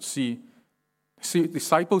disciples could see. See,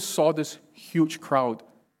 disciples saw this huge crowd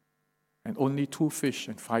and only 2 fish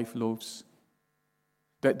and 5 loaves.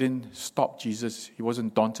 That didn't stop Jesus. He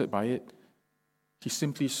wasn't daunted by it. He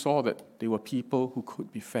simply saw that they were people who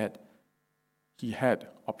could be fed. He had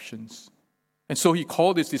options. And so he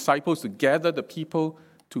called his disciples to gather the people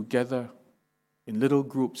together in little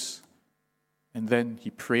groups. And then he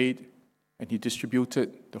prayed and he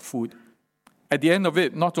distributed the food. At the end of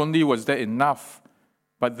it, not only was there enough,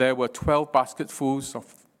 but there were 12 basketfuls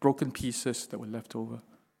of broken pieces that were left over.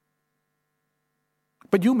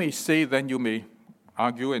 But you may say, then you may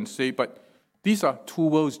argue and say, but these are 2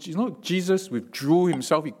 worlds. You know, Jesus withdrew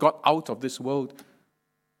himself. He got out of this world.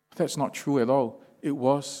 That's not true at all. It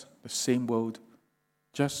was the same world,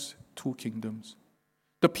 just 2 kingdoms.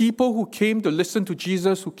 The people who came to listen to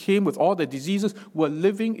Jesus, who came with all their diseases, were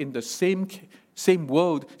living in the same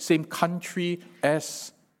world, same country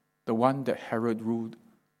as the one that Herod ruled.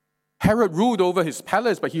 Herod ruled over his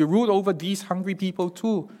palace, but he ruled over these hungry people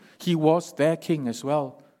too. He was their king as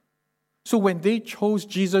well. So when they chose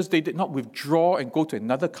Jesus, they did not withdraw and go to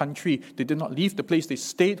another country. They did not leave the place. They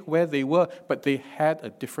stayed where they were, but they had a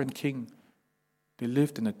different king. They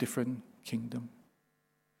lived in a different kingdom.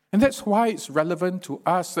 And that's why it's relevant to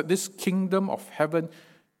us that this kingdom of heaven,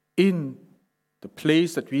 in the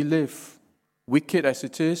place that we live, wicked as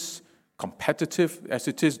it is, competitive as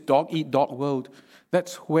it is, dog-eat-dog world,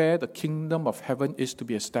 that's where the kingdom of heaven is to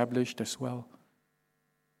be established as well.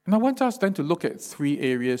 And I want us then to look at 3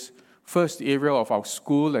 areas. First, the area of our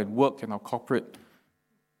school and work and our corporate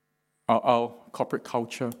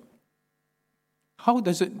culture. What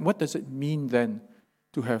does it mean then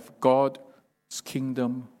to have God's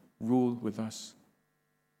kingdom rule with us?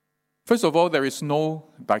 First of all, there is no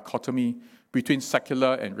dichotomy between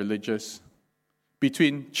secular and religious,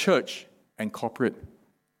 between church and corporate.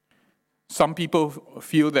 Some people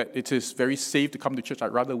feel that it is very safe to come to church.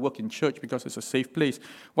 I'd rather work in church because it's a safe place.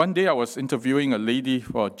 One day I was interviewing a lady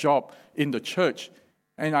for a job in the church,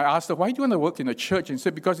 and I asked her, "Why do you want to work in a church?" And she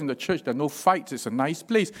said, "Because in the church there are no fights. It's a nice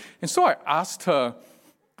place." And so I asked her,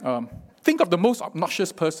 think of the most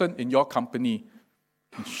obnoxious person in your company.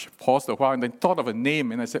 And she paused a while and then thought of a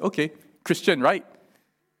name, and I said, "Okay, Christian, right?"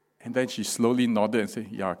 And then she slowly nodded and said,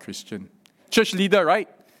 "Yeah, Christian." "Church leader, right?"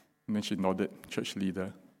 And then she nodded, "Church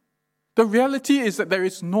leader." The reality is that there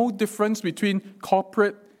is no difference between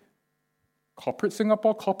corporate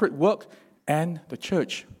Singapore, corporate work, and the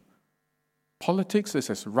church. Politics is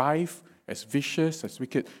as rife, as vicious, as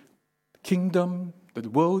wicked. Kingdom, the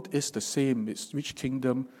world is the same. It's which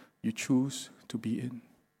kingdom you choose to be in.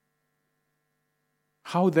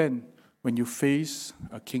 How then, when you face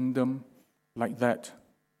a kingdom like that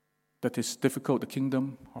is difficult, the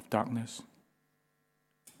kingdom of darkness?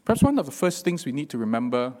 Perhaps one of the first things we need to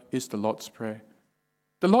remember is the Lord's Prayer.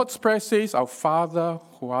 The Lord's Prayer says, "Our Father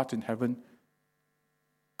who art in heaven,"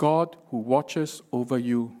 God who watches over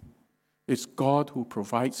you. It's God who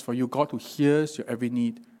provides for you, God who hears your every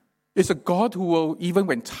need. It's a God who will, even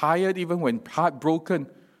when tired, even when heartbroken,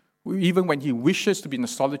 even when he wishes to be in a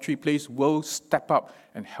solitary place, will step up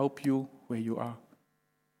and help you where you are.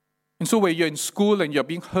 And so when you're in school and you're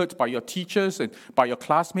being hurt by your teachers and by your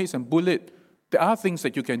classmates and bullied, there are things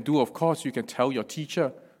that you can do. Of course, you can tell your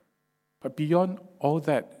teacher. But beyond all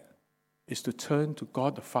that is to turn to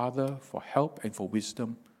God the Father for help and for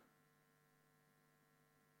wisdom.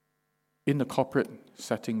 In the corporate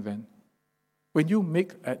setting then, when you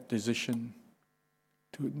make that decision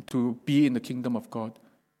to be in the kingdom of God,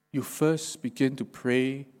 you first begin to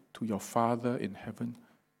pray to your Father in heaven.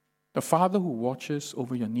 The Father who watches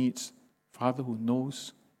over your needs, Father who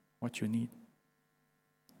knows what you need.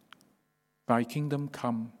 Thy kingdom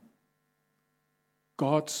come.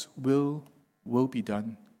 God's will be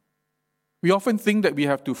done. We often think that we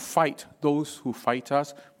have to fight those who fight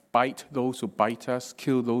us, bite those who bite us,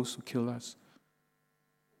 kill those who kill us.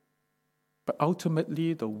 But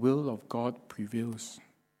ultimately, the will of God prevails.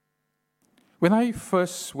 When I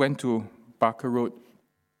first went to Barker Road,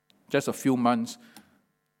 just a few months,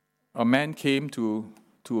 a man came to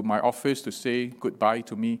my office to say goodbye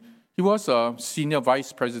to me. He was a senior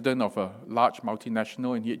vice president of a large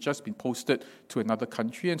multinational, and he had just been posted to another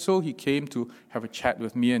country. And so he came to have a chat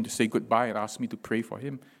with me and to say goodbye and ask me to pray for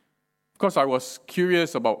him. Of course, I was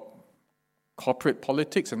curious about corporate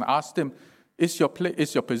politics and asked him, is your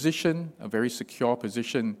position a very secure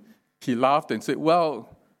position? He laughed and said,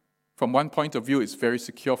 well, from one point of view, it's very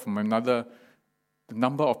secure. From another, the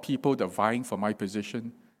number of people that are vying for my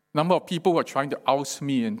position, number of people who are trying to oust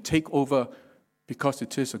me and take over because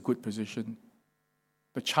it is a good position.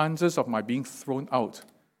 The chances of my being thrown out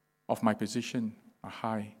of my position are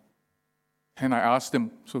high. And I asked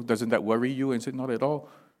him, so doesn't that worry you? And he said, not at all.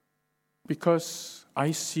 Because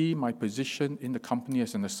I see my position in the company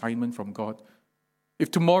as an assignment from God.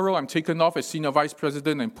 If tomorrow I'm taken off as senior vice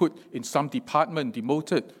president and put in some department,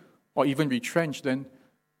 demoted, or even retrenched, then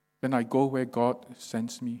I go where God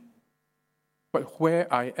sends me. But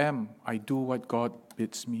where I am, I do what God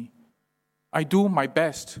bids me. I do my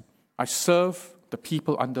best. I serve the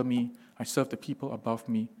people under me. I serve the people above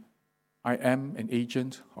me. I am an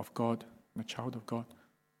agent of God, a child of God.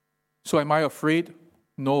 So am I afraid?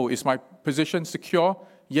 No. Is my position secure?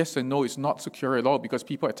 Yes and no. It's not secure at all because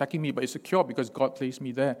people are attacking me, but it's secure because God placed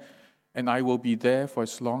me there. And I will be there for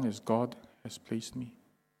as long as God has placed me.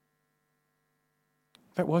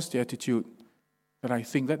 That was the attitude that I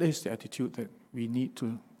think that is the attitude that we need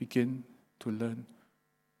to begin to learn.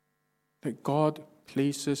 That God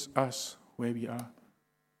places us where we are.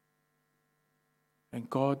 And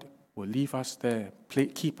God will leave us there,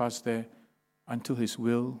 keep us there until His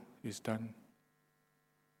will is done.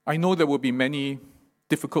 I know there will be many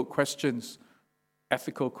difficult questions,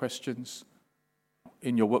 ethical questions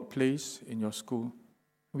in your workplace, in your school.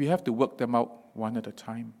 We have to work them out one at a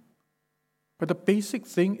time. But the basic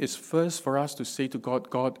thing is first for us to say to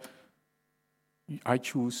God, God, I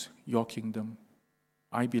choose your kingdom.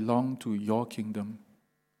 I belong to your kingdom,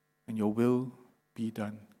 and your will be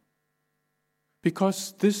done.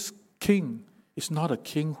 Because this king is not a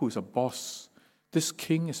king who is a boss. This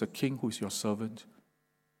king is a king who is your servant,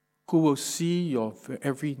 who will see your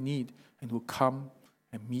every need and will come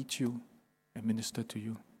and meet you and minister to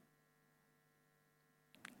you.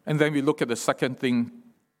 And then we look at the second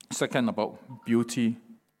about beauty,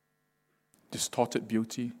 distorted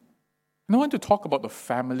beauty. And I want to talk about the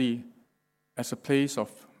family as a place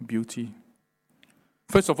of beauty.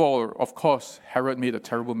 First of all, of course, Herod made a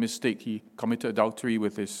terrible mistake. He committed adultery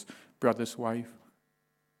with his brother's wife.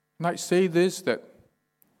 And I say this, that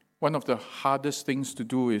one of the hardest things to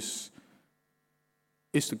do is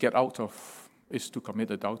to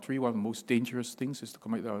commit adultery. One of the most dangerous things is to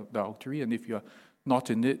commit adultery. And if you're not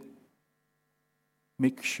in it,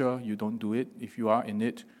 make sure you don't do it. If you are in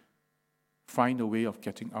it, find a way of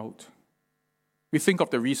getting out. We think of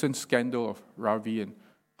the recent scandal of Ravi and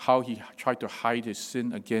how he tried to hide his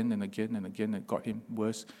sin again and again and again, and got him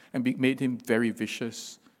worse and made him very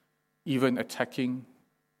vicious, even attacking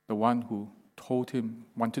the one who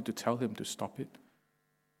wanted to tell him to stop it.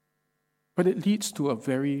 But it leads to a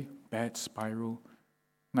very bad spiral.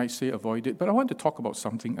 And I say avoid it. But I want to talk about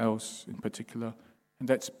something else in particular, and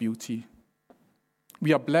that's beauty.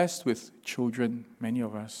 We are blessed with children, many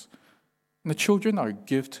of us. And the children are a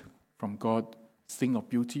gift from God, thing of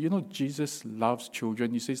beauty. You know, Jesus loves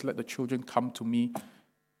children. He says, let the children come to me.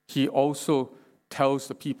 He also tells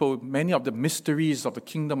the people, many of the mysteries of the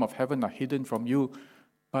kingdom of heaven are hidden from you,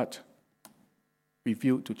 but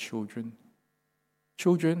revealed to children.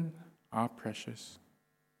 Children are precious.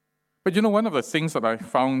 But you know, one of the things that I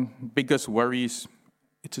found biggest worries,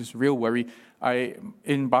 it is real worry.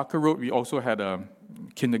 In Barker Road, we also had a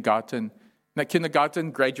kindergarten. At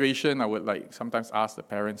kindergarten graduation, I would sometimes ask the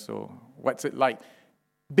parents, so what's it like?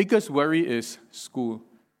 Biggest worry is school.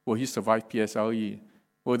 Will he survive PSLE?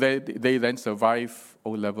 Will they then survive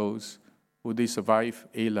O-levels? Will they survive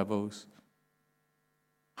A-levels?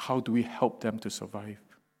 How do we help them to survive?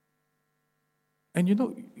 And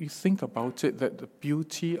you think about it, that the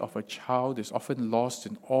beauty of a child is often lost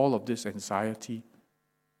in all of this anxiety.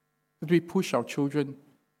 That we push our children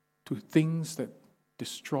to things that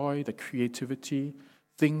destroy the creativity,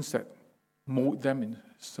 things that mold them in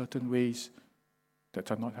certain ways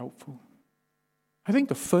that are not helpful. I think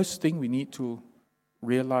the first thing we need to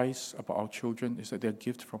realize about our children is that they're a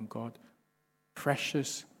gift from God.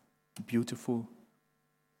 Precious, beautiful,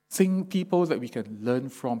 people that we can learn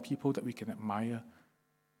from, people that we can admire,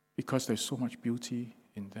 because there's so much beauty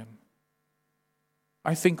in them.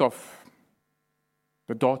 I think of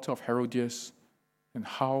the daughter of Herodias and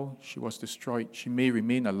how she was destroyed. She may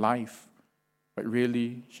remain alive, but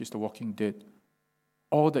really she's the walking dead.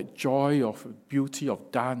 All that joy of beauty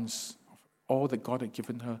of dance, of all that God had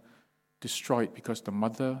given her, destroyed because the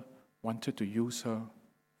mother wanted to use her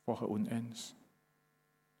for her own ends.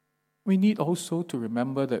 We need also to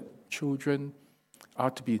remember that children are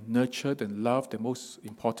to be nurtured and loved, and most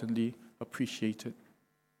importantly, appreciated.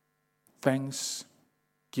 Thanks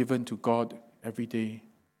given to God every day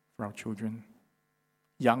for our children,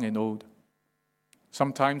 young and old.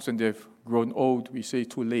 Sometimes when they've grown old, we say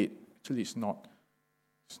too late. Actually, it's not.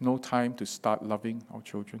 It's no time to start loving our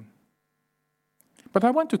children. But I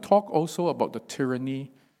want to talk also about the tyranny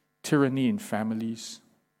in families.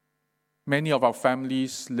 Many of our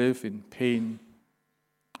families live in pain.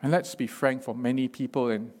 And let's be frank, for many people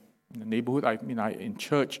in the neighborhood, in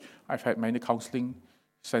church, I've had many counseling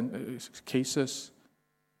cases.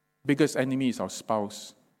 Biggest enemy is our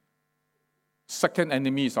spouse. Second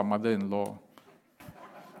enemy is our mother-in-law.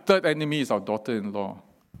 Third enemy is our daughter-in-law.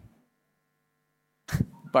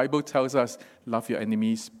 Bible tells us, love your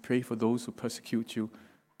enemies, pray for those who persecute you,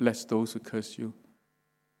 bless those who curse you.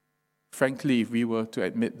 Frankly, if we were to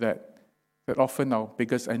admit that often our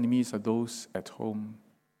biggest enemies are those at home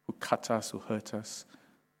who cut us, who hurt us.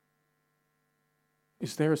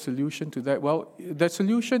 Is there a solution to that? Well, the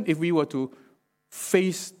solution, if we were to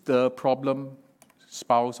face the problem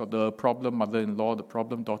spouse or the problem mother-in-law, the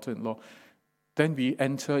problem daughter-in-law, then we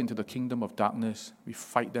enter into the kingdom of darkness. We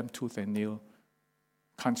fight them tooth and nail.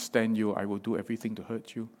 Can't stand you, I will do everything to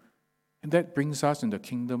hurt you. And that brings us in the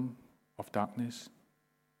kingdom of darkness.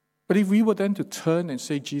 But if we were then to turn and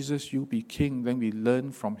say, Jesus, you be king, then we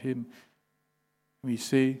learn from him. We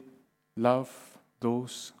say, love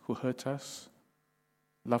those who hurt us,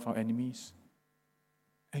 love our enemies.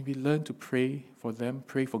 And we learn to pray for them,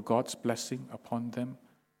 pray for God's blessing upon them.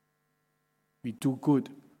 We do good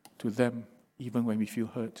to them even when we feel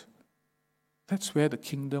hurt. That's where the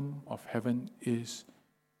kingdom of heaven is.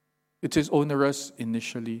 It is onerous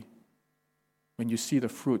initially. When you see the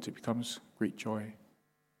fruit, it becomes great joy.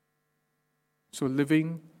 So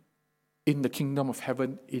living in the kingdom of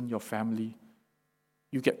heaven in your family,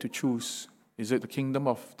 you get to choose. Is it the kingdom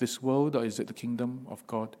of this world or is it the kingdom of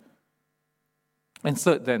God? And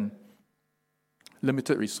third then,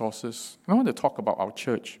 limited resources. I want to talk about our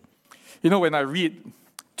church. When I read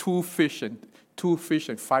 2 fish and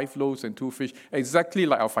 5 loaves and 2 fish, exactly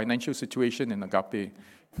like our financial situation in Agape.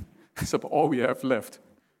 It's about all we have left,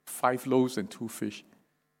 5 loaves and 2 fish.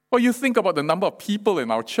 Or you think about the number of people in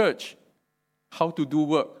our church. How to do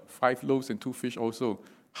work, 5 loaves and 2 fish also,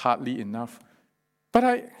 hardly enough. But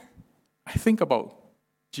I think about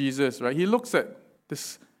Jesus, right? He looks at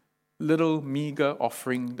this little meager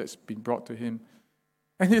offering that's been brought to him.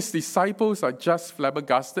 And his disciples are just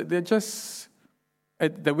flabbergasted. They're just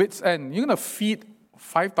at their wits' end. You're going to feed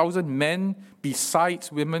 5,000 men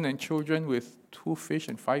besides women and children with 2 fish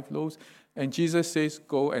and 5 loaves. And Jesus says,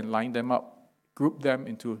 go and line them up, group them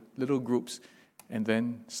into little groups, and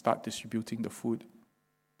then start distributing the food.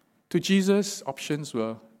 To Jesus, options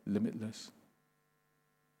were limitless.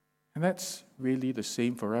 And that's really the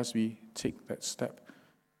same for us. We take that step.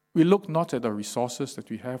 We look not at the resources that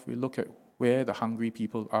we have, we look at where the hungry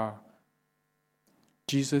people are.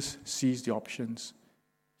 Jesus sees the options.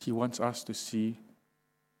 He wants us to see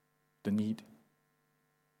the need.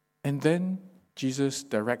 And then Jesus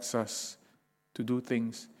directs us to do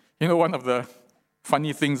things. One of the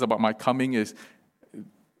funny things about my coming is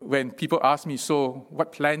when people ask me, so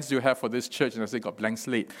what plans do you have for this church? And I say, got blank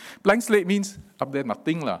slate. Blank slate means up there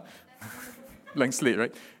nothing lah. Blank slate,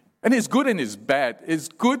 right? And it's good and it's bad. It's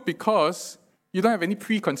good because you don't have any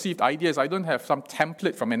preconceived ideas. I don't have some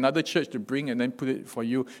template from another church to bring and then put it for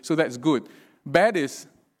you. So that's good. Bad is,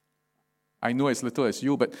 I know as little as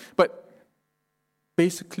you, but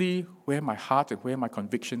basically where my heart and where my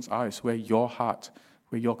convictions are is where your heart,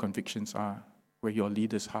 where your convictions are. where your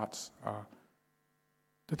leaders' hearts are.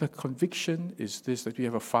 That the conviction is this, that we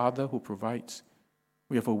have a Father who provides.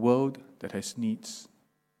 We have a world that has needs.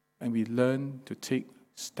 And we learn to take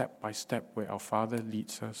step by step where our Father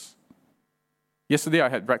leads us. Yesterday I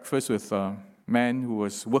had breakfast with a man who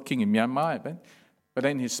was working in Myanmar, but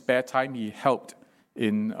then in his spare time he helped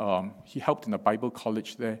in a Bible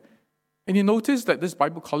college there. And he noticed that this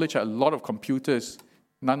Bible college had a lot of computers.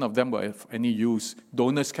 None of them were of any use.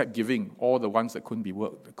 Donors kept giving all the ones that couldn't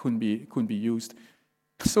be used.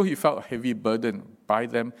 So he felt a heavy burden. Buy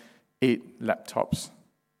them 8 laptops.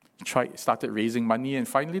 He started raising money, and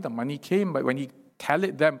finally the money came. But when he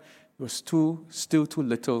tallied them, it was still too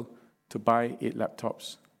little to buy 8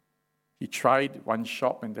 laptops. He tried one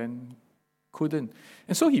shop and then couldn't.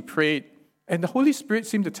 And so he prayed, and the Holy Spirit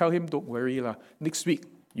seemed to tell him, don't worry, next week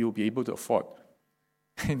you'll be able to afford.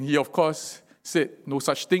 And he, of course, said, no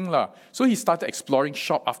such thing. So he started exploring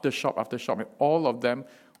shop after shop after shop, and all of them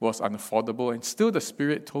was unaffordable. And still the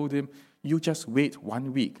Spirit told him, you just wait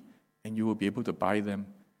 1 week and you will be able to buy them.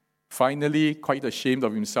 Finally, quite ashamed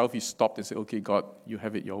of himself, he stopped and said, okay, God, you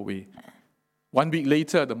have it your way. 1 week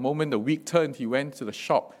later, the moment the week turned, he went to the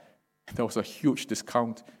shop. There was a huge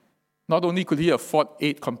discount. Not only could he afford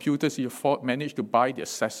 8 computers, he managed to buy the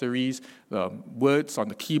accessories, the words on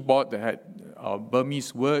the keyboard that had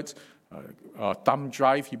Burmese words, thumb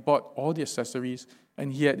drive. He bought all the accessories,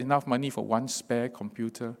 and he had enough money for 1 spare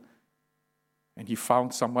computer. And he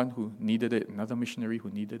found someone who needed it, another missionary who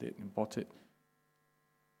needed it, and bought it.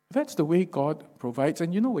 That's the way God provides.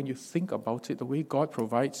 And when you think about it, the way God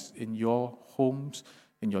provides in your homes,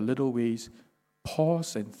 in your little ways,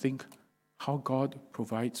 pause and think how God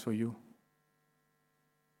provides for you.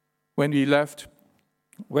 When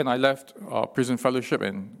I left prison fellowship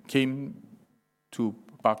and came to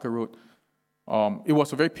Barker Road, it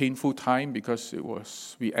was a very painful time because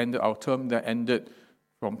we ended our term that ended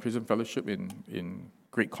from prison fellowship in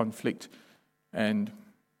great conflict. And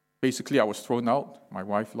basically I was thrown out. My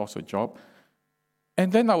wife lost her job.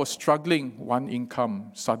 And then I was struggling, 1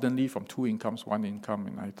 income, suddenly from 2 incomes, 1 income.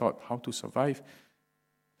 And I thought, how to survive?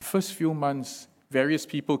 First few months, various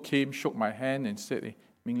people came, shook my hand and said, hey,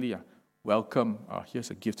 Ming Li, welcome, here's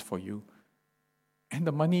a gift for you. And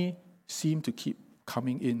the money seemed to keep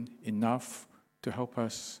coming in enough to help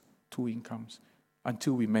us 2 incomes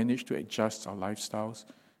until we managed to adjust our lifestyles,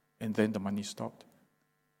 and then the money stopped.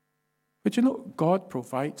 But God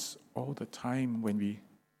provides all the time when we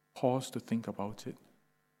pause to think about it,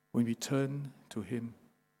 when we turn to Him.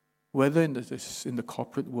 Whether in the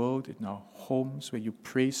corporate world, in our homes, where you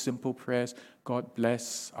pray simple prayers, God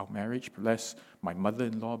bless our marriage, bless my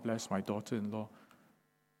mother-in-law, bless my daughter-in-law.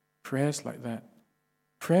 Prayers like that.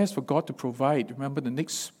 Prayers for God to provide. Remember the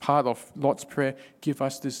next part of Lord's Prayer, give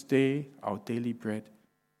us this day our daily bread.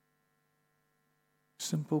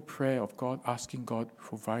 Simple prayer of God, asking God,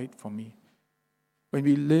 provide for me. When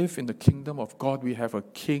we live in the kingdom of God, we have a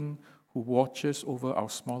King who watches over our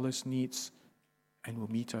smallest needs and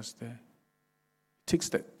will meet us there. It takes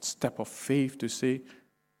that step of faith to say,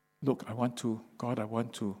 look, I want to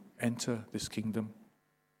enter this kingdom.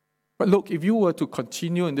 But look, if you were to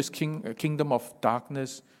continue in this kingdom of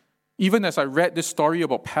darkness, even as I read this story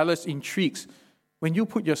about palace intrigues, when you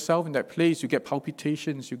put yourself in that place, you get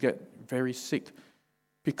palpitations, you get very sick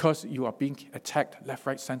because you are being attacked left,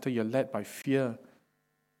 right, center, you're led by fear.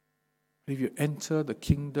 But if you enter the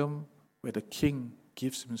kingdom where the King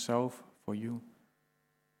gives Himself for you,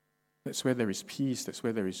 that's where there is peace, that's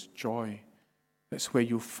where there is joy, that's where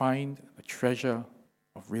you find a treasure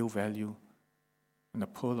of real value and a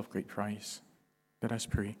pearl of great price. Let us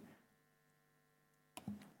pray.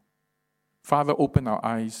 Father, open our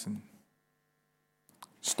eyes and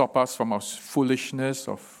stop us from our foolishness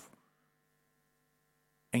of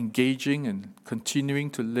engaging and continuing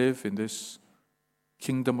to live in this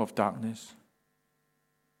kingdom of darkness.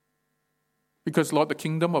 Because, Lord, the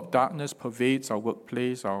kingdom of darkness pervades our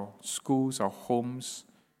workplace, our schools, our homes,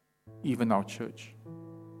 even our church.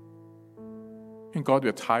 And God,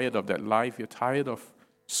 we're tired of that life. We're tired of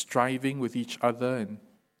striving with each other and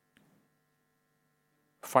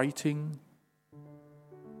fighting,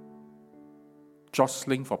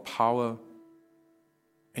 jostling for power.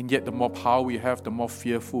 And yet the more power we have, the more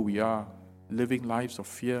fearful we are, living lives of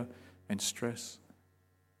fear and stress.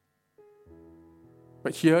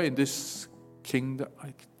 But here in this kingdom,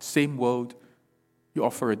 same world, you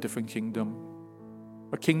offer a different kingdom.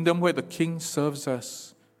 A kingdom where the King serves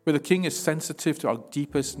us, where the King is sensitive to our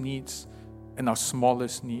deepest needs and our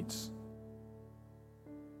smallest needs.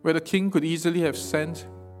 Where the King could easily have sent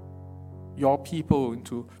your people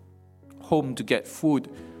into home to get food,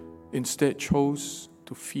 instead chose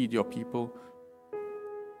to feed your people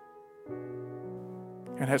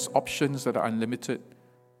and has options that are unlimited,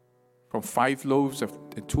 from 5 loaves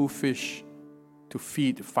and 2 fish to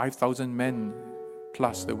feed 5,000 men,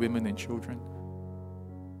 plus the women and children.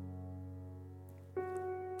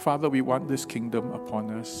 Father, we want this kingdom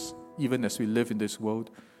upon us, even as we live in this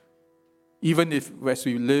world. Even as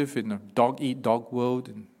we live in a dog-eat-dog world,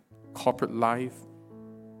 and corporate life,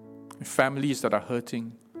 and families that are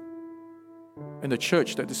hurting, and a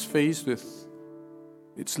church that is faced with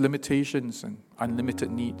its limitations and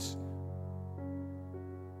unlimited needs.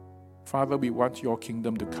 Father, we want your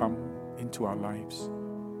kingdom to come into our lives.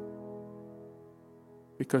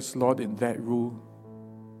 Because, Lord, in that rule,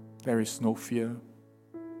 there is no fear.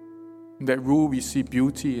 In that rule, we see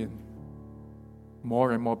beauty and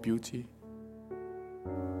more beauty.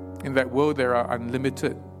 In that world, there are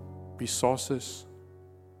unlimited resources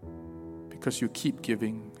because you keep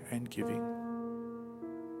giving and giving.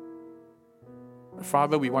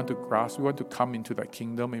 Father, we want to grasp, we want to come into that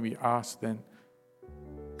kingdom, and we ask then,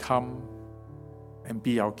 come and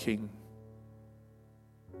be our King.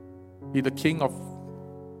 Be the King of,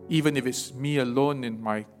 even if it's me alone in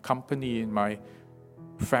my company, in my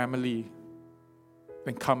family,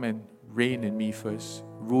 then come and reign in me first,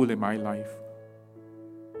 rule in my life.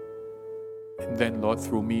 And then, Lord,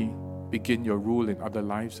 through me, begin your rule in other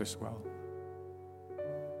lives as well.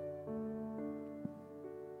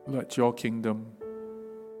 Let your kingdom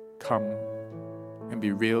come and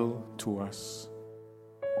be real to us.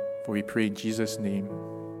 For we pray in Jesus' name.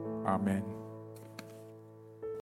 Amen.